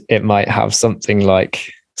 And it might have something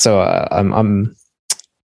like, I'm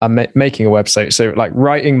making a website. So like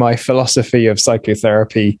writing my philosophy of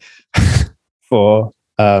psychotherapy for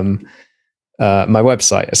my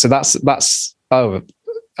website. So that's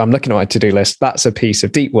I'm looking at my to-do list. That's a piece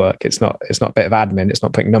of deep work. It's not a bit of admin. It's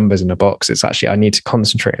not putting numbers in a box. It's actually, I need to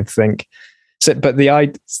concentrate and think. So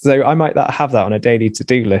I might have that on a daily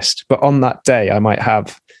to-do list, but on that day I might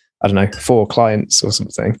have, 4 clients or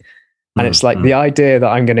something. And it's like the idea that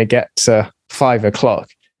I'm going to get to 5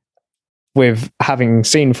 o'clock with having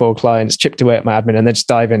seen 4 clients, chipped away at my admin and then just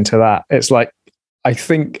dive into that. It's like, I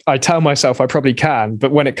think I tell myself I probably can,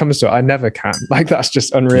 but when it comes to it, I never can. Like that's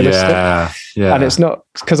just unrealistic. Yeah. And it's not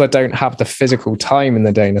because I don't have the physical time in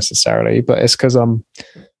the day necessarily, but it's because I'm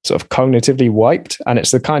sort of cognitively wiped, and it's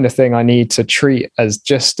the kind of thing I need to treat as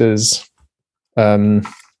just as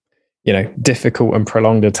difficult and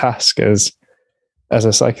prolonged a task as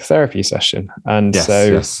a psychotherapy session. And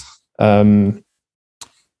for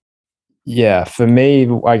me,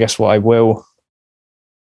 I guess what I will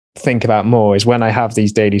think about more is when I have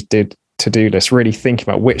these daily to-do lists, really thinking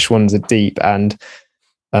about which ones are deep. And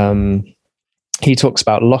he talks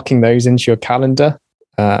about locking those into your calendar,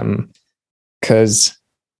 because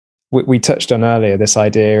we touched on earlier this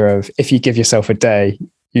idea of if you give yourself a day,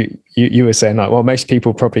 you were saying like, well, most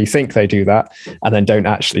people probably think they do that and then don't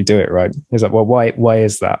actually do it, right? It's like, well, why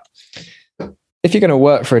is that? If you're going to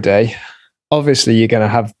work for a day, obviously you're going to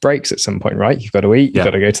have breaks at some point, right? You've got to eat, you've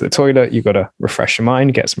got to go to the toilet, you've got to refresh your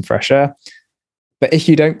mind, get some fresh air. But if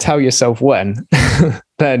you don't tell yourself when,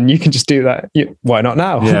 then you can just do that. Why not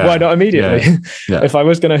now? Yeah. Why not immediately? Yeah. Yeah. If I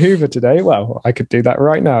was going to Hoover today, well, I could do that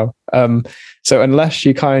right now. So unless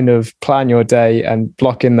you kind of plan your day and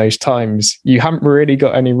block in those times, you haven't really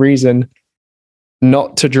got any reason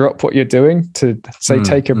not to drop what you're doing, to say,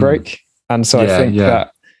 take a break. And so I think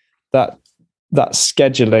that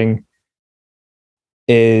scheduling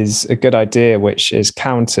is a good idea, which is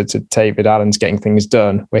counter to David Allen's getting things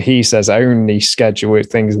done, where he says only schedule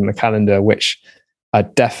things in the calendar which are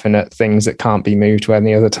definite things that can't be moved to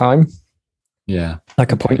any other time. Yeah,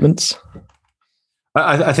 like appointments.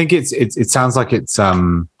 I think it sounds like it's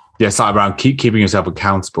it's like around keeping yourself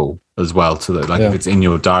accountable as well. To that, like if it's in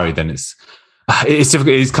your diary, then it's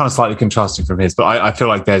difficult. It's kind of slightly contrasting from his, but I feel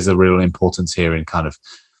like there's a real importance here in kind of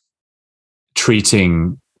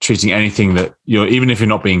treating anything that even if you're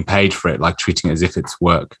not being paid for it, like treating it as if it's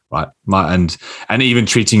work, right? And even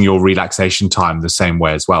treating your relaxation time the same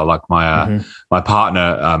way as well. Like my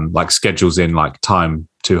partner like schedules in like time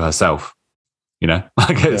to herself,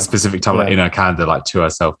 like a specific time like in her calendar, like to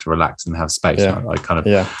herself to relax and have space. Yeah. Right?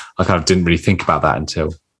 I kind of didn't really think about that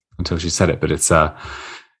until she said it, but it's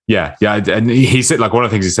and he said like one of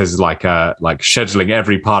the things he says is like scheduling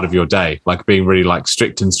every part of your day, like being really like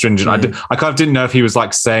strict and stringent. I kind of didn't know if he was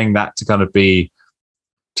like saying that to kind of be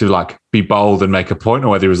bold and make a point, or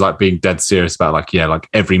whether he was like being dead serious about like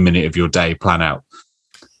every minute of your day plan out.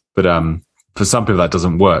 But for some people that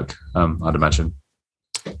doesn't work, I'd imagine.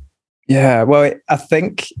 Yeah, well, I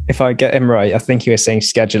think if I get him right, I think he was saying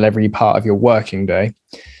schedule every part of your working day.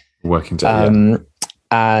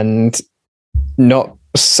 And not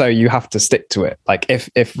so you have to stick to it. Like if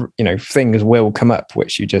things will come up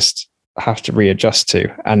which you just have to readjust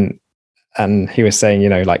to, and he was saying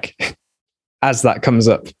like as that comes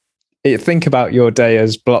up, think about your day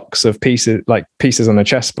as blocks of pieces on a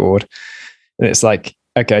chessboard, and it's like,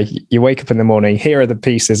 okay, you wake up in the morning, here are the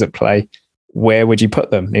pieces at play, where would you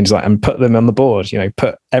put them? And he's like, and put them on the board,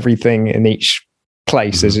 put everything in each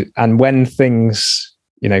place. And when things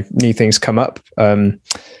new things come up,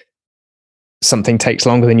 something takes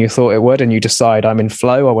longer than you thought it would, and you decide, I'm in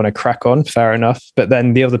flow, I want to crack on, fair enough. But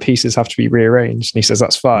then the other pieces have to be rearranged. And he says,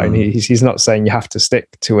 that's fine. He's not saying you have to stick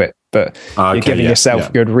to it, but you're giving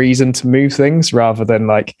yourself good reason to move things, rather than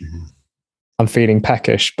like, I'm feeling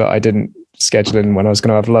peckish, but I didn't schedule in when I was going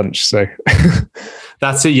to have lunch. So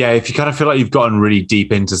that's it. Yeah. If you kind of feel like you've gotten really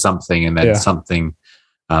deep into something, and then something,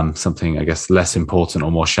 I guess, less important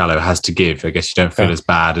or more shallow has to give, I guess you don't feel as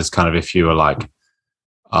bad as kind of if you were like,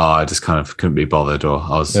 I just kind of couldn't be bothered, or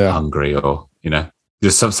I was hungry, or,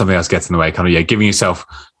 just something else gets in the way, kind of, giving yourself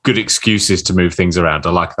good excuses to move things around.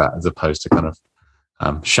 I like that, as opposed to kind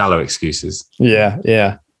of shallow excuses. Yeah.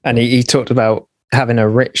 Yeah. And he talked about having a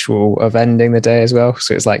ritual of ending the day as well.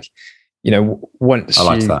 So it's like, once I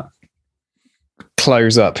like that.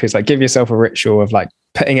 Close up, he's like, give yourself a ritual of like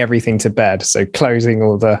putting everything to bed. So closing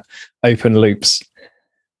all the open loops.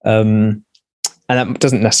 And that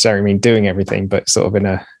doesn't necessarily mean doing everything, but sort of in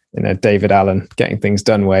a David Allen getting things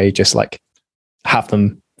done way, you just like have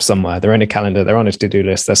them somewhere. They're in a calendar, they're on a to-do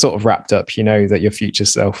list, they're sort of wrapped up, that your future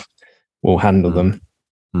self will handle them.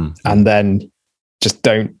 And then just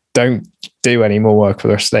don't do any more work for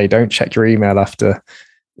the rest of the day. Don't check your email after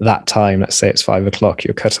that time. Let's say it's 5 o'clock,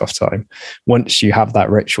 your cutoff time. Once you have that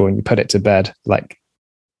ritual and you put it to bed, like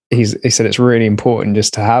he said, it's really important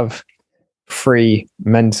just to have free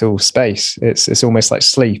mental space. It's almost like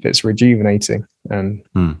sleep. It's rejuvenating. And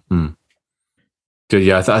good.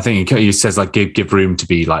 Yeah, I think he says like give room to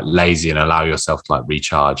be like lazy and allow yourself to like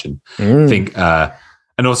recharge and think.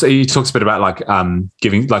 And also he talks a bit about like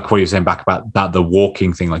giving, like what you were saying back about the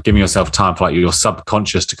walking thing, like giving yourself time for like your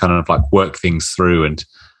subconscious to kind of like work things through. And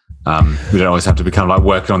we don't always have to be kind of like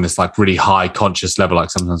working on this like really high conscious level.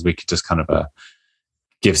 Like sometimes we could just kind of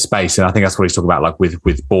give space. And I think that's what he's talking about, like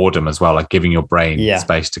with boredom as well, like giving your brain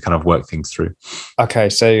space to kind of work things through. Okay.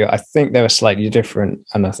 So I think they were slightly different,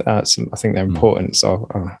 and I think they're important. So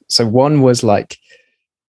one was like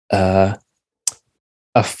a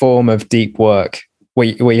form of deep work where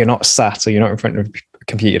you're not sat, or you're not in front of a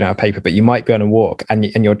computer, you don't have paper, but you might be on a walk, and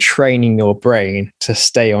you're training your brain to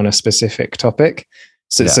stay on a specific topic.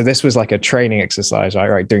 So this was like a training exercise,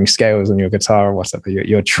 right? Doing scales on your guitar or whatever.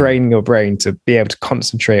 You're training your brain to be able to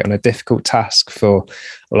concentrate on a difficult task for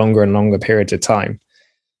longer and longer periods of time.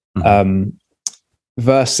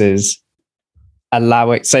 versus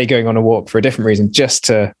allowing, say, going on a walk for a different reason, just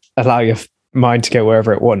to allow your mind to go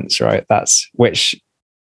wherever it wants, right?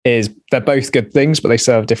 They're both good things, but they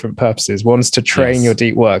serve different purposes. One's to train your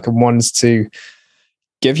deep work, and one's to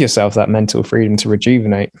give yourself that mental freedom to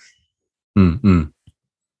rejuvenate. Mm-hmm.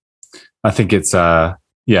 I think it's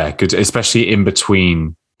good, especially in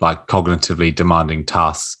between like cognitively demanding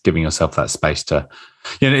tasks, giving yourself that space to,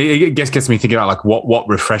 it gets me thinking about like what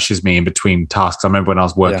refreshes me in between tasks. I remember when I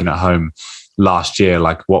was working at home last year,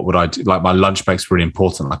 like what would I do? Like my lunch break's really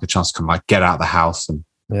important, like a chance to kind of like get out of the house and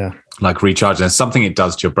like recharge. And it's something it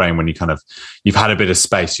does to your brain when you kind of, you've had a bit of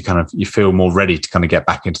space, you feel more ready to kind of get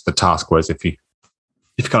back into the task. Whereas if you're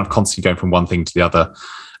kind of constantly going from one thing to the other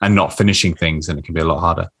and not finishing things, then it can be a lot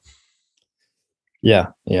harder. Yeah,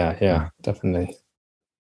 definitely.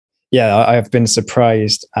 Yeah, I've been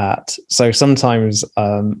surprised at, so sometimes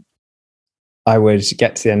I would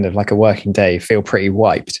get to the end of like a working day, feel pretty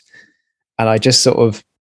wiped. And I just sort of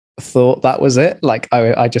thought that was it. Like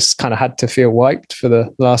I just kind of had to feel wiped for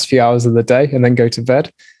the last few hours of the day and then go to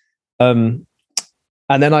bed. And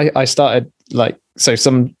then I started I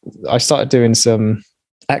started doing some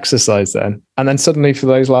exercise then. And then suddenly for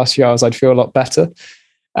those last few hours, I'd feel a lot better.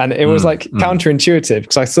 And it was like counterintuitive,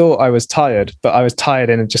 because I thought I was tired, but I was tired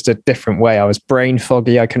in just a different way. I was brain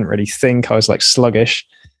foggy. I couldn't really think. I was like sluggish.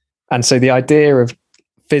 And so the idea of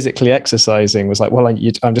physically exercising was like, well,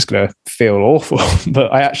 I'm just going to feel awful.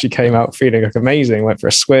 But I actually came out feeling like amazing, went for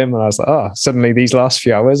a swim, and I was like, suddenly these last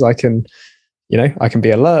few hours I can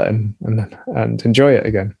be alert and enjoy it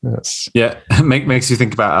again. Makes you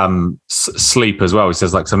think about sleep as well. It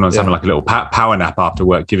says like sometimes having like a little power nap after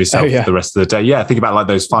work, give yourself the rest of the day. Yeah, think about like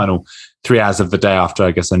those final 3 hours of the day after,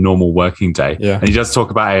 I guess, a normal working day. Yeah. And he does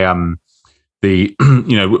talk about we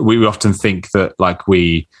often think that like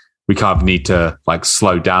we kind of need to like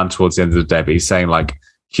slow down towards the end of the day, but he's saying like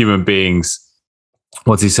human beings,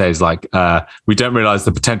 what he says, like we don't realize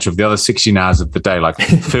the potential of the other 16 hours of the day. Like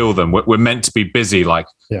feel them. We're meant to be busy. Like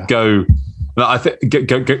go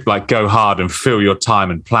hard and fill your time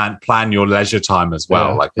and plan your leisure time as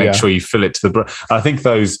well. Like make sure you fill it to the. I think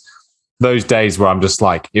those days where I'm just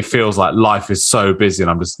like, it feels like life is so busy and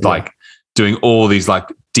I'm just like doing all these like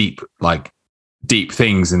deep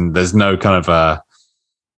things, and there's no kind of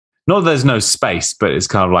not that there's no space, but it's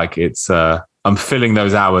kind of like it's. I'm filling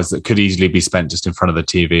those hours that could easily be spent just in front of the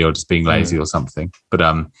TV or just being lazy or something. But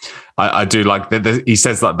I do like that. He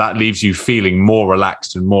says that leaves you feeling more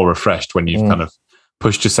relaxed and more refreshed when you've kind of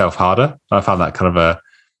pushed yourself harder. I found that kind of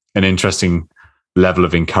an interesting level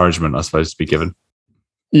of encouragement, I suppose, to be given.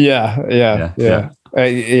 Yeah.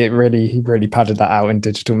 He really padded that out in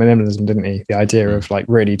Digital Minimalism, didn't he? The idea of like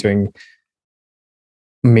really doing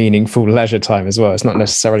meaningful leisure time as well. It's not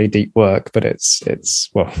necessarily deep work, but it's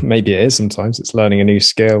well, maybe it is sometimes. It's learning a new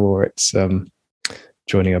skill, or it's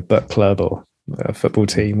joining a book club or a football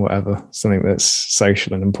team, whatever, something that's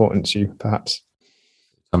social and important to you, perhaps.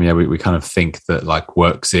 We kind of think that like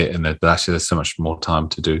work's it, and that actually there's so much more time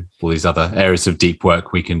to do all these other areas of deep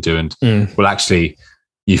work we can do, and well, actually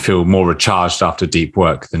you feel more recharged after deep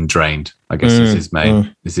work than drained, I guess is his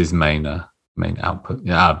main output,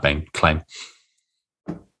 main claim.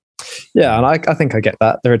 Yeah, and I think I get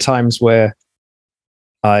that. There are times where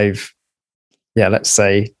I've, let's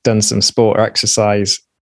say, done some sport or exercise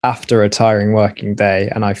after a tiring working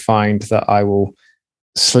day, and I find that I will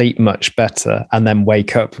sleep much better and then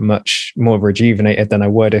wake up much more rejuvenated than I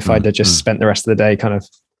would if I'd have just spent the rest of the day kind of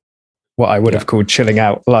what I would have called chilling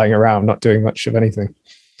out, lying around, not doing much of anything.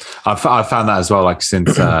 I've found that as well, like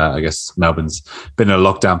since I guess Melbourne's been in a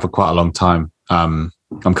lockdown for quite a long time.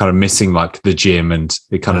 I'm kind of missing like the gym, and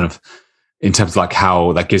it kind of, in terms of like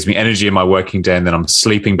how that gives me energy in my working day, and then I'm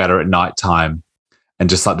sleeping better at night time, and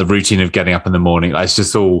just like the routine of getting up in the morning. It's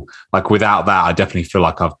just all like, without that, I definitely feel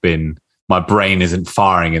like my brain isn't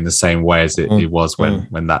firing in the same way as it was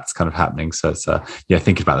when that's kind of happening. So it's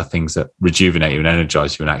thinking about the things that rejuvenate you and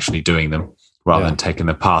energize you and actually doing them rather than taking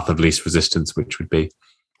the path of least resistance, which would be,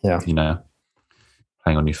 playing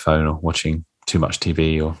on your phone or watching too much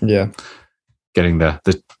TV or getting the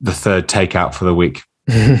third takeout for the week.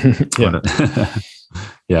 Any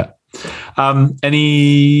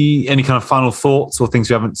kind of final thoughts or things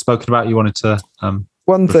we haven't spoken about you wanted to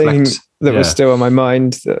one reflect? Thing that was still on my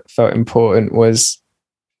mind that felt important was,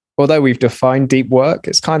 although we've defined deep work,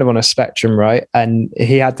 it's kind of on a spectrum, right? And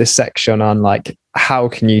he had this section on like, how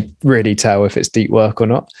can you really tell if it's deep work or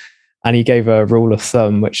not? And he gave a rule of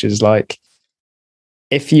thumb, which is like,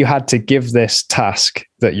 if you had to give this task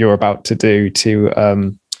that you're about to do to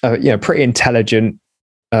a pretty intelligent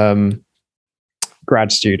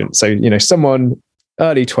grad student, so someone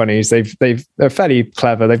early 20s. They're fairly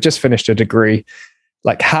clever. They've just finished a degree.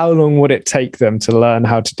 Like, how long would it take them to learn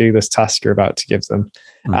how to do this task you're about to give them?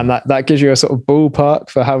 And that gives you a sort of ballpark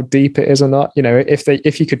for how deep it is or not. You know,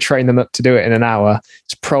 if you could train them up to do it in an hour,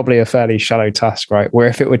 it's probably a fairly shallow task, right? Where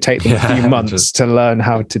if it would take them a few months to learn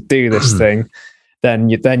how to do this thing, then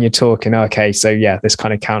you're talking, okay, so yeah, this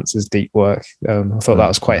kind of counts as deep work. I thought that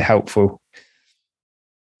was quite helpful.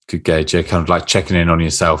 Good gauge. You're kind of like checking in on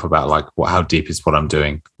yourself about like how deep is what I'm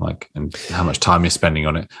doing, like, and how much time you're spending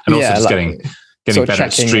on it, and also just getting better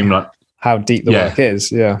at streamline how deep the work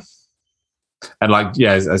is. And like,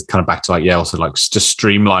 as kind of back to like, also like just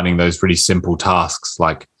streamlining those really simple tasks,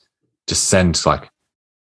 like just send like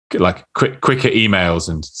quicker emails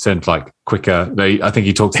and send like quicker. I think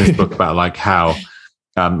he talks in his book about like how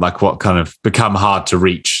like what kind of become hard to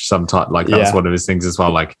reach sometimes. Like that's one of his things as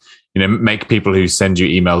well. Like, you know, make people who send you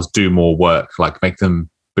emails do more work, like make them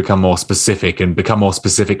become more specific and become more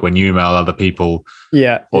specific when you email other people.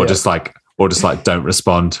 Or just like don't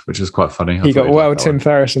respond, which is quite funny. He got Tim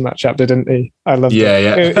Ferriss in that chapter, didn't he? I loved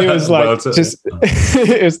it. It was like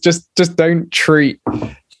it was just don't treat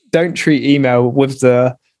email with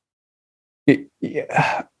the.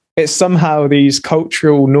 It's somehow these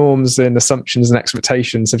cultural norms and assumptions and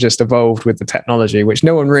expectations have just evolved with the technology, which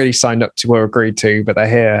no one really signed up to or agreed to, but they're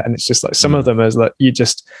here, and it's just like some of them is like you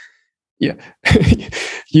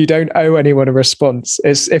don't owe anyone a response.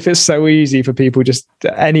 If it's so easy for people, just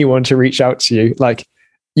anyone to reach out to you, like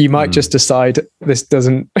you might just decide this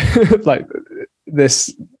doesn't like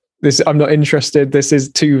this I'm not interested. This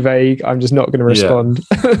is too vague. I'm just not going to respond.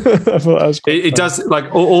 I thought that was it does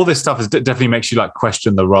like all this stuff definitely makes you like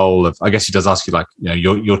question the role of, I guess he does ask you like, you know,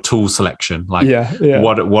 your tool selection, like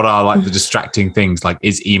what are like the distracting things? Like,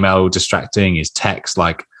 is email distracting? Is text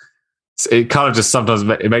like, it kind of just sometimes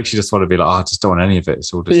it makes you just want to be like, I just don't want any of it.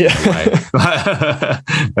 It's all just away.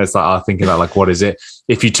 It's like thinking about like, what is it?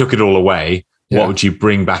 If you took it all away, what would you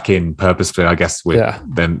bring back in purposefully? I guess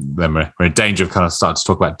then we're in danger of kind of starting to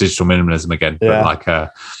talk about digital minimalism again. But like,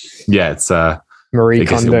 it's Marie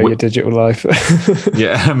Kondo, your digital life.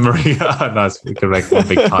 Marie. Nice. We could make one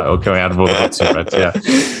big title going out of all the books you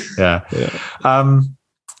read.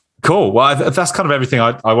 Cool. Well, that's kind of everything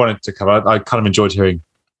I wanted to cover. I kind of enjoyed hearing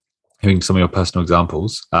some of your personal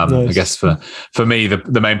examples. Nice. I guess for me,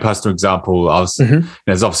 the main personal example, I was,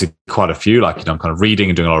 there's obviously quite a few, like, you know, I'm kind of reading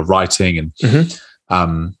and doing a lot of writing and even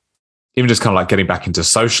just kind of like getting back into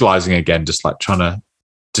socializing again, just like trying to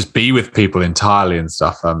just be with people entirely and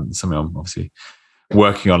stuff. Something I'm obviously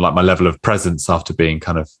working on, like my level of presence after being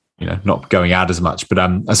kind of, you know, not going out as much. But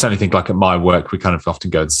I certainly think like at my work, we kind of often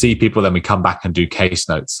go and see people, then we come back and do case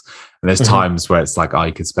notes. And there's times where it's like,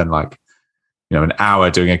 you could spend like, you know, an hour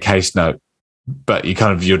doing a case note, but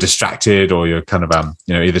you're distracted, or you're kind of,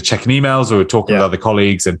 you know, either checking emails or talking with other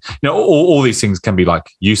colleagues, and, you know, all these things can be like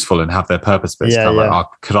useful and have their purpose. But it's kind of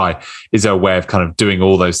like, is there a way of kind of doing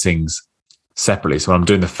all those things separately? So when I'm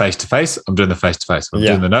doing the face-to-face, I'm doing the face-to-face. When I'm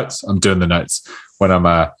doing the notes, I'm doing the notes. When I'm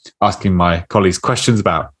asking my colleagues questions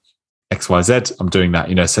about X, Y, Z, I'm doing that,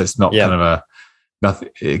 you know, so it's not kind of nothing.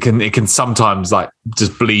 It can sometimes like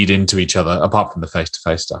just bleed into each other, apart from the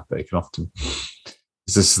face-to-face stuff, but it can often,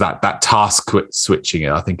 it's just that task switching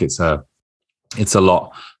it. I think it's a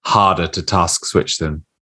lot harder to task switch than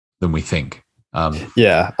we think. I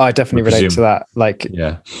definitely relate to that. Like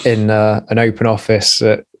in an open office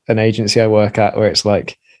at an agency I work at, where it's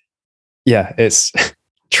like, it's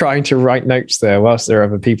trying to write notes there whilst there are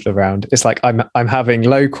other people around. It's like I'm having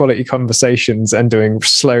low quality conversations and doing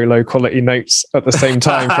low quality notes at the same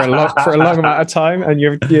time for a long amount of time. And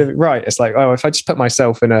you're right. It's like, if I just put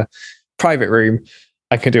myself in a private room,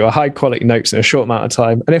 I can do a high quality notes in a short amount of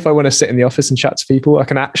time. And if I want to sit in the office and chat to people, I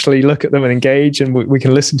can actually look at them and engage, and we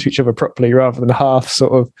can listen to each other properly rather than half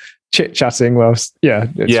sort of chit chatting whilst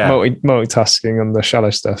multitasking on the shallow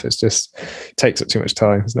stuff. It's just takes up too much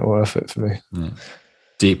time. It's not worth it for me.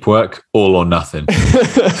 Deep work, all or nothing. Well,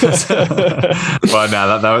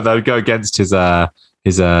 no, that would go against his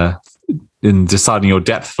in deciding your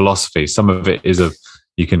depth philosophy. Some of it is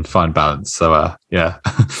you can find balance. So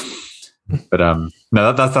but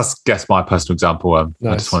no, that's guess my personal example.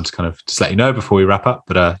 Nice. I just wanted to kind of just let you know before we wrap up.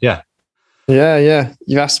 But yeah.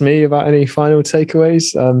 You asked me about any final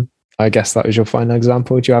takeaways. I guess that was your final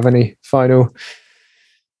example. Do you have any final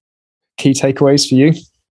key takeaways for you?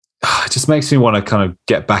 It just makes me want to kind of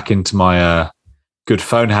get back into my good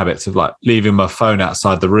phone habits of like leaving my phone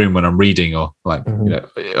outside the room when I'm reading, or like, you know,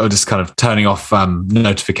 or just kind of turning off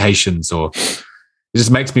notifications, or it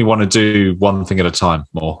just makes me want to do one thing at a time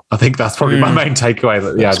more. I think that's probably my main takeaway.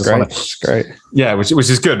 That's great. Yeah, which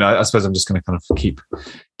is good. I suppose I'm just going to kind of keep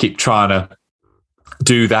trying to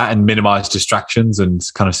do that and minimize distractions and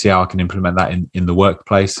kind of see how I can implement that in the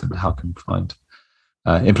workplace, and how I can find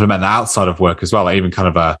implement that outside of work as well. Like even kind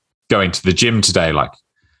of going to the gym today, like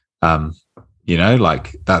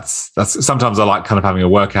like that's sometimes I like kind of having a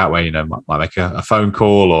workout where might make a phone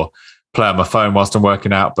call or play on my phone whilst I'm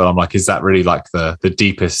working out, but I'm like, is that really like the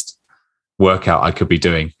deepest workout I could be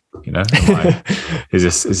doing? Is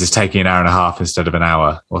this taking an hour and a half instead of an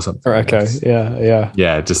hour or something? Okay.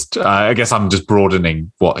 Yeah. Just I guess I'm just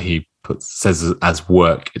broadening what he says as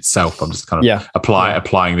work itself. I'm just kind of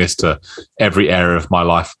applying this to every area of my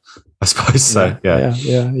life, I suppose. So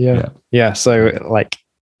yeah. So like,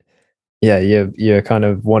 you're kind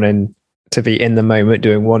of wanting to be in the moment,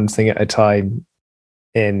 doing one thing at a time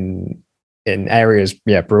in areas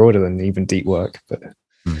broader than even deep work, but.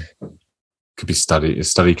 Could be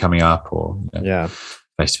study coming up, or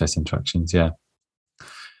face-to-face interactions.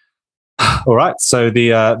 All right, so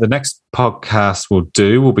the next podcast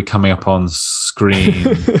will be coming up on screen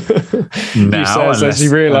now. As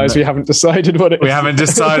you realise, we haven't decided what it is. We haven't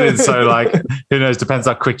decided, so like, who knows? Depends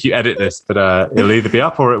how quick you edit this, but it'll either be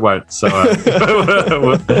up or it won't. So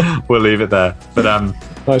we'll leave it there. But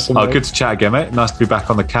nice one, good to chat again, mate. Nice to be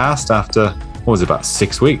back on the cast after what was it, about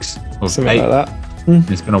 6 weeks or something 8 like that.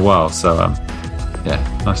 It's been a while, so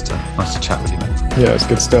nice to chat with you, mate. Yeah, it's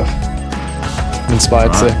good stuff.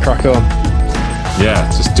 Inspired to crack on. Yeah,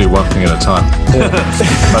 just do one thing at a time.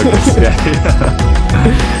 Focus. All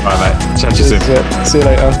right, mate. Chat to you soon. See you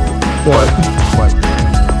later. Bye.